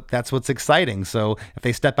that's what's exciting. So if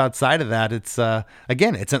they step outside of that, it's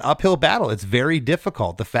again, it's an uphill battle. It's very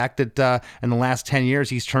difficult. The fact that in the last 10 years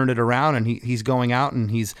he's turned it around, and he's going out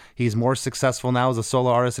and he's more successful now as a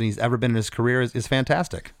solo artist than he's ever been in his career is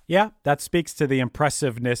fantastic. Yeah, that speaks to the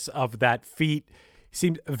impressiveness of that feat.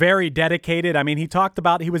 Seemed very dedicated. I mean, he talked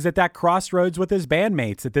about he was at that crossroads with his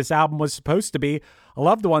bandmates, that this album was supposed to be a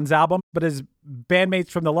Loved Ones album, but his bandmates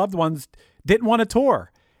from the Loved Ones didn't want to tour.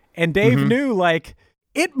 And Dave knew, like,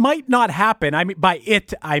 it might not happen. I mean, by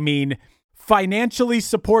it, I mean financially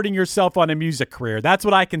supporting yourself on a music career. That's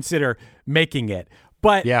what I consider making it.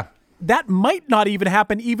 But yeah, that might not even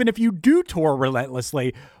happen even if you do tour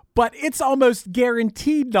relentlessly. But it's almost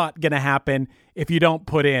guaranteed not going to happen if you don't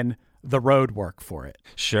put in the road work for it.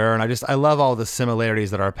 Sure. And I love all the similarities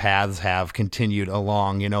that our paths have continued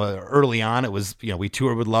along. Early on it was, we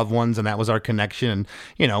toured with Loved Ones, and that was our connection.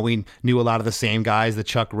 And, we knew a lot of the same guys, the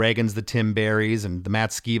Chuck Regans, the Tim Berrys, and the Matt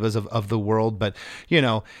Skibas of the world. But,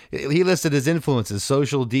 he listed his influences,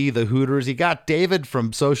 Social D, the Hooters. He got David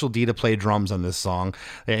from Social D to play drums on this song.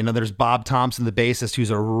 There's Bob Thompson, the bassist, who's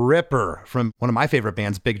a ripper from one of my favorite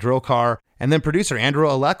bands, Big Drill Car. And then producer Andrew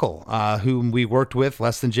Alekel, whom we worked with,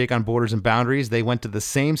 Less Than Jake on Borders and Boundaries. They went to the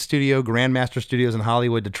same studio, Grandmaster Studios in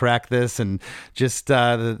Hollywood, to track this, and just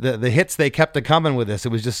the hits they kept coming with this. It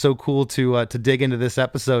was just so cool to dig into this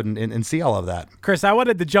episode and see all of that. Chris, I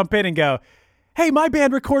wanted to jump in and go, hey, my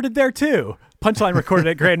band recorded there too. Punchline recorded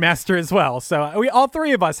at Grandmaster as well. So we all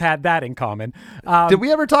three of us had that in common. Did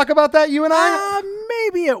we ever talk about that, you and I?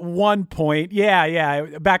 Maybe at one point.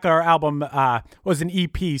 Yeah. Back our album was an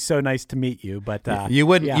EP, So Nice to Meet You. But you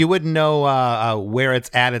wouldn't know where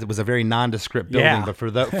it's at. It was a very nondescript building. Yeah. But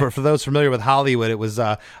for those familiar with Hollywood, it was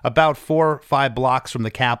about 4 or 5 blocks from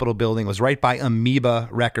the Capitol building. It was right by Amoeba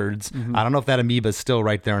Records. Mm-hmm. I don't know if that Amoeba is still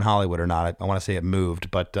right there in Hollywood or not. I want to say it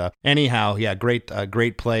moved. But anyhow, yeah, great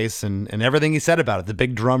place, and everything he said about it, the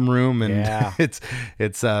big drum room, and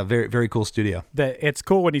it's a very, very cool studio. It's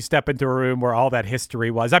cool when you step into a room where all that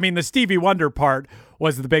history was. I mean, the Stevie Wonder part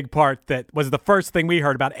was the big part that was the first thing we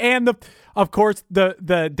heard about, and of course the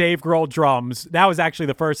Dave Grohl drums. That was actually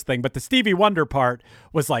the first thing, but the Stevie Wonder part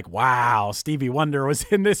was like, wow, Stevie Wonder was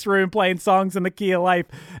in this room playing songs in the key of life.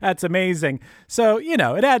 That's amazing. So it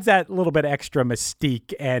adds that little bit extra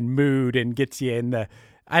mystique and mood, and gets you in the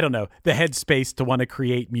headspace to want to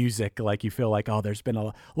create music. Like, you feel like, oh, there's been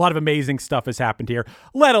a lot of amazing stuff has happened here,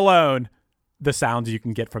 let alone the sounds you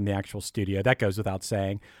can get from the actual studio. That goes without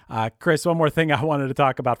saying. Chris, one more thing I wanted to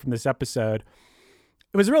talk about from this episode.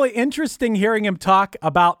 It was really interesting hearing him talk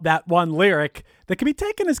about that one lyric that can be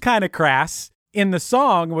taken as kind of crass in the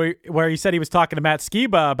song, where he said he was talking to Matt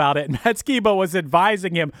Skiba about it, and Matt Skiba was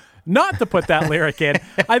advising him not to put that lyric in.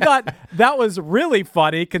 I thought that was really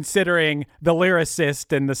funny, considering the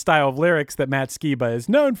lyricist and the style of lyrics that Matt Skiba is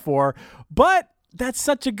known for. But that's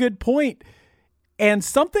such a good point, and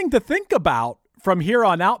something to think about from here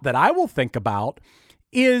on out that I will think about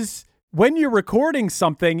is when you're recording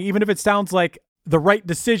something, even if it sounds like the right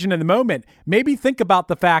decision in the moment, maybe think about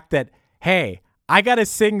the fact that, hey, I got to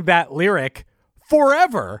sing that lyric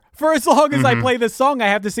forever. For as long as I play this song, I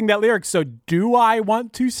have to sing that lyric. So do I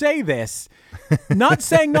want to say this? Not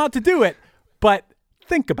saying not to do it, but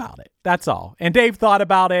think about it. That's all. And Dave thought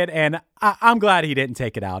about it, and I'm glad he didn't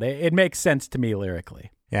take it out. It makes sense to me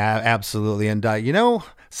lyrically. Yeah, absolutely. And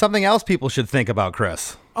something else people should think about,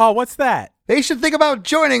 Chris. Oh, what's that? They should think about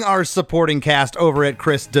joining our supporting cast over at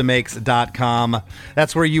chrisdemakes.com.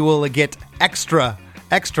 That's where you will get extra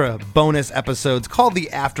extra bonus episodes called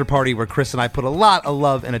The After Party, where Chris and I put a lot of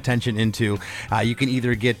love and attention into. You can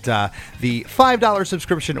either get the $5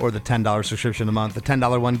 subscription or the $10 subscription a month. The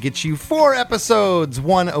 $10 one gets you 4 episodes,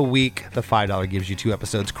 1 a week. The $5 gives you 2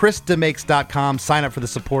 episodes. ChrisDemakes.com. Sign up for the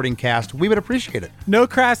supporting cast. We would appreciate it. No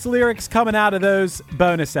crass lyrics coming out of those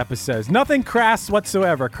bonus episodes. Nothing crass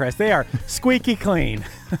whatsoever, Chris. They are squeaky clean.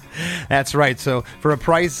 That's right. So for a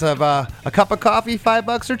price of a cup of coffee,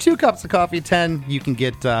 $5, or 2 cups of coffee, $10, you can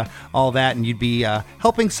get all that, and you'd be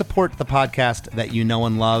helping support the podcast that you know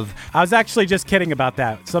and love. I was actually just kidding about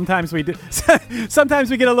that. Sometimes we do. Sometimes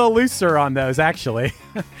we get a little looser on those, actually.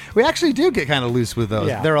 We actually do get kind of loose with those.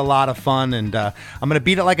 Yeah. They're a lot of fun, and I'm going to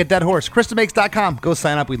beat it like a dead horse. ChrisDemakes.com. Go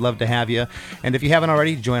sign up. We'd love to have you. And if you haven't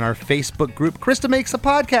already, join our Facebook group, Krista Makes a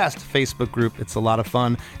Podcast Facebook group. It's a lot of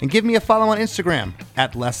fun. And give me a follow on Instagram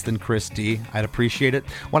at @LessThanChrisD. I'd appreciate it.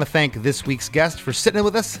 Want to thank this week's guest for sitting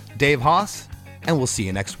with us, Dave Hause, and we'll see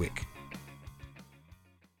you next week.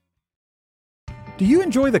 Do you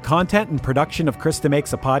enjoy the content and production of Krista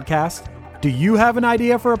Makes a Podcast? Do you have an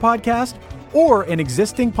idea for a podcast or an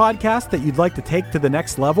existing podcast that you'd like to take to the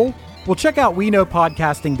next level? Well, check out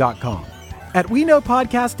WeKnowPodcasting.com. At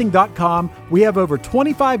WeKnowPodcasting.com, we have over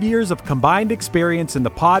 25 years of combined experience in the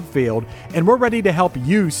pod field, and we're ready to help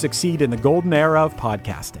you succeed in the golden era of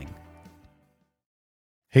podcasting.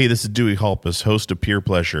 Hey, this is Dewey Halpus, host of Peer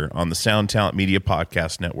Pleasure on the Sound Talent Media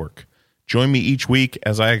Podcast Network. Join me each week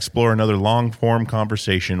as I explore another long-form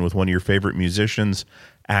conversation with one of your favorite musicians,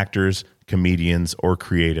 actors, comedians, or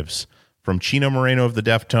creatives. From Chino Moreno of the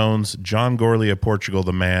Deftones, John Gorley of Portugal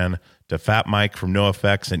the Man, to Fat Mike from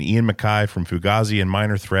NoFX and Ian MacKaye from Fugazi and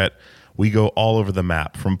Minor Threat, we go all over the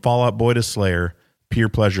map. From Fall Out Boy to Slayer, Peer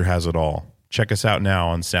Pleasure has it all. Check us out now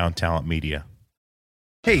on Sound Talent Media.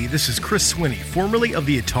 Hey, this is Chris Swinney, formerly of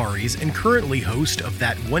the Ataris and currently host of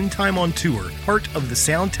That One Time on Tour, part of the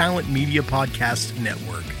Sound Talent Media Podcast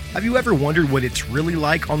Network. Have you ever wondered what it's really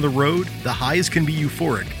like on the road? The highs can be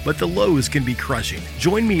euphoric, but the lows can be crushing.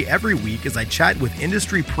 Join me every week as I chat with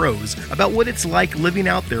industry pros about what it's like living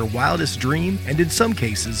out their wildest dream and, in some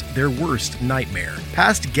cases, their worst nightmare.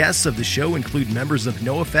 Past guests of the show include members of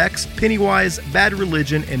NoFX, Pennywise, Bad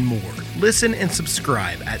Religion, and more. Listen and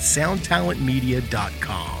subscribe at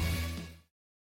soundtalentmedia.com.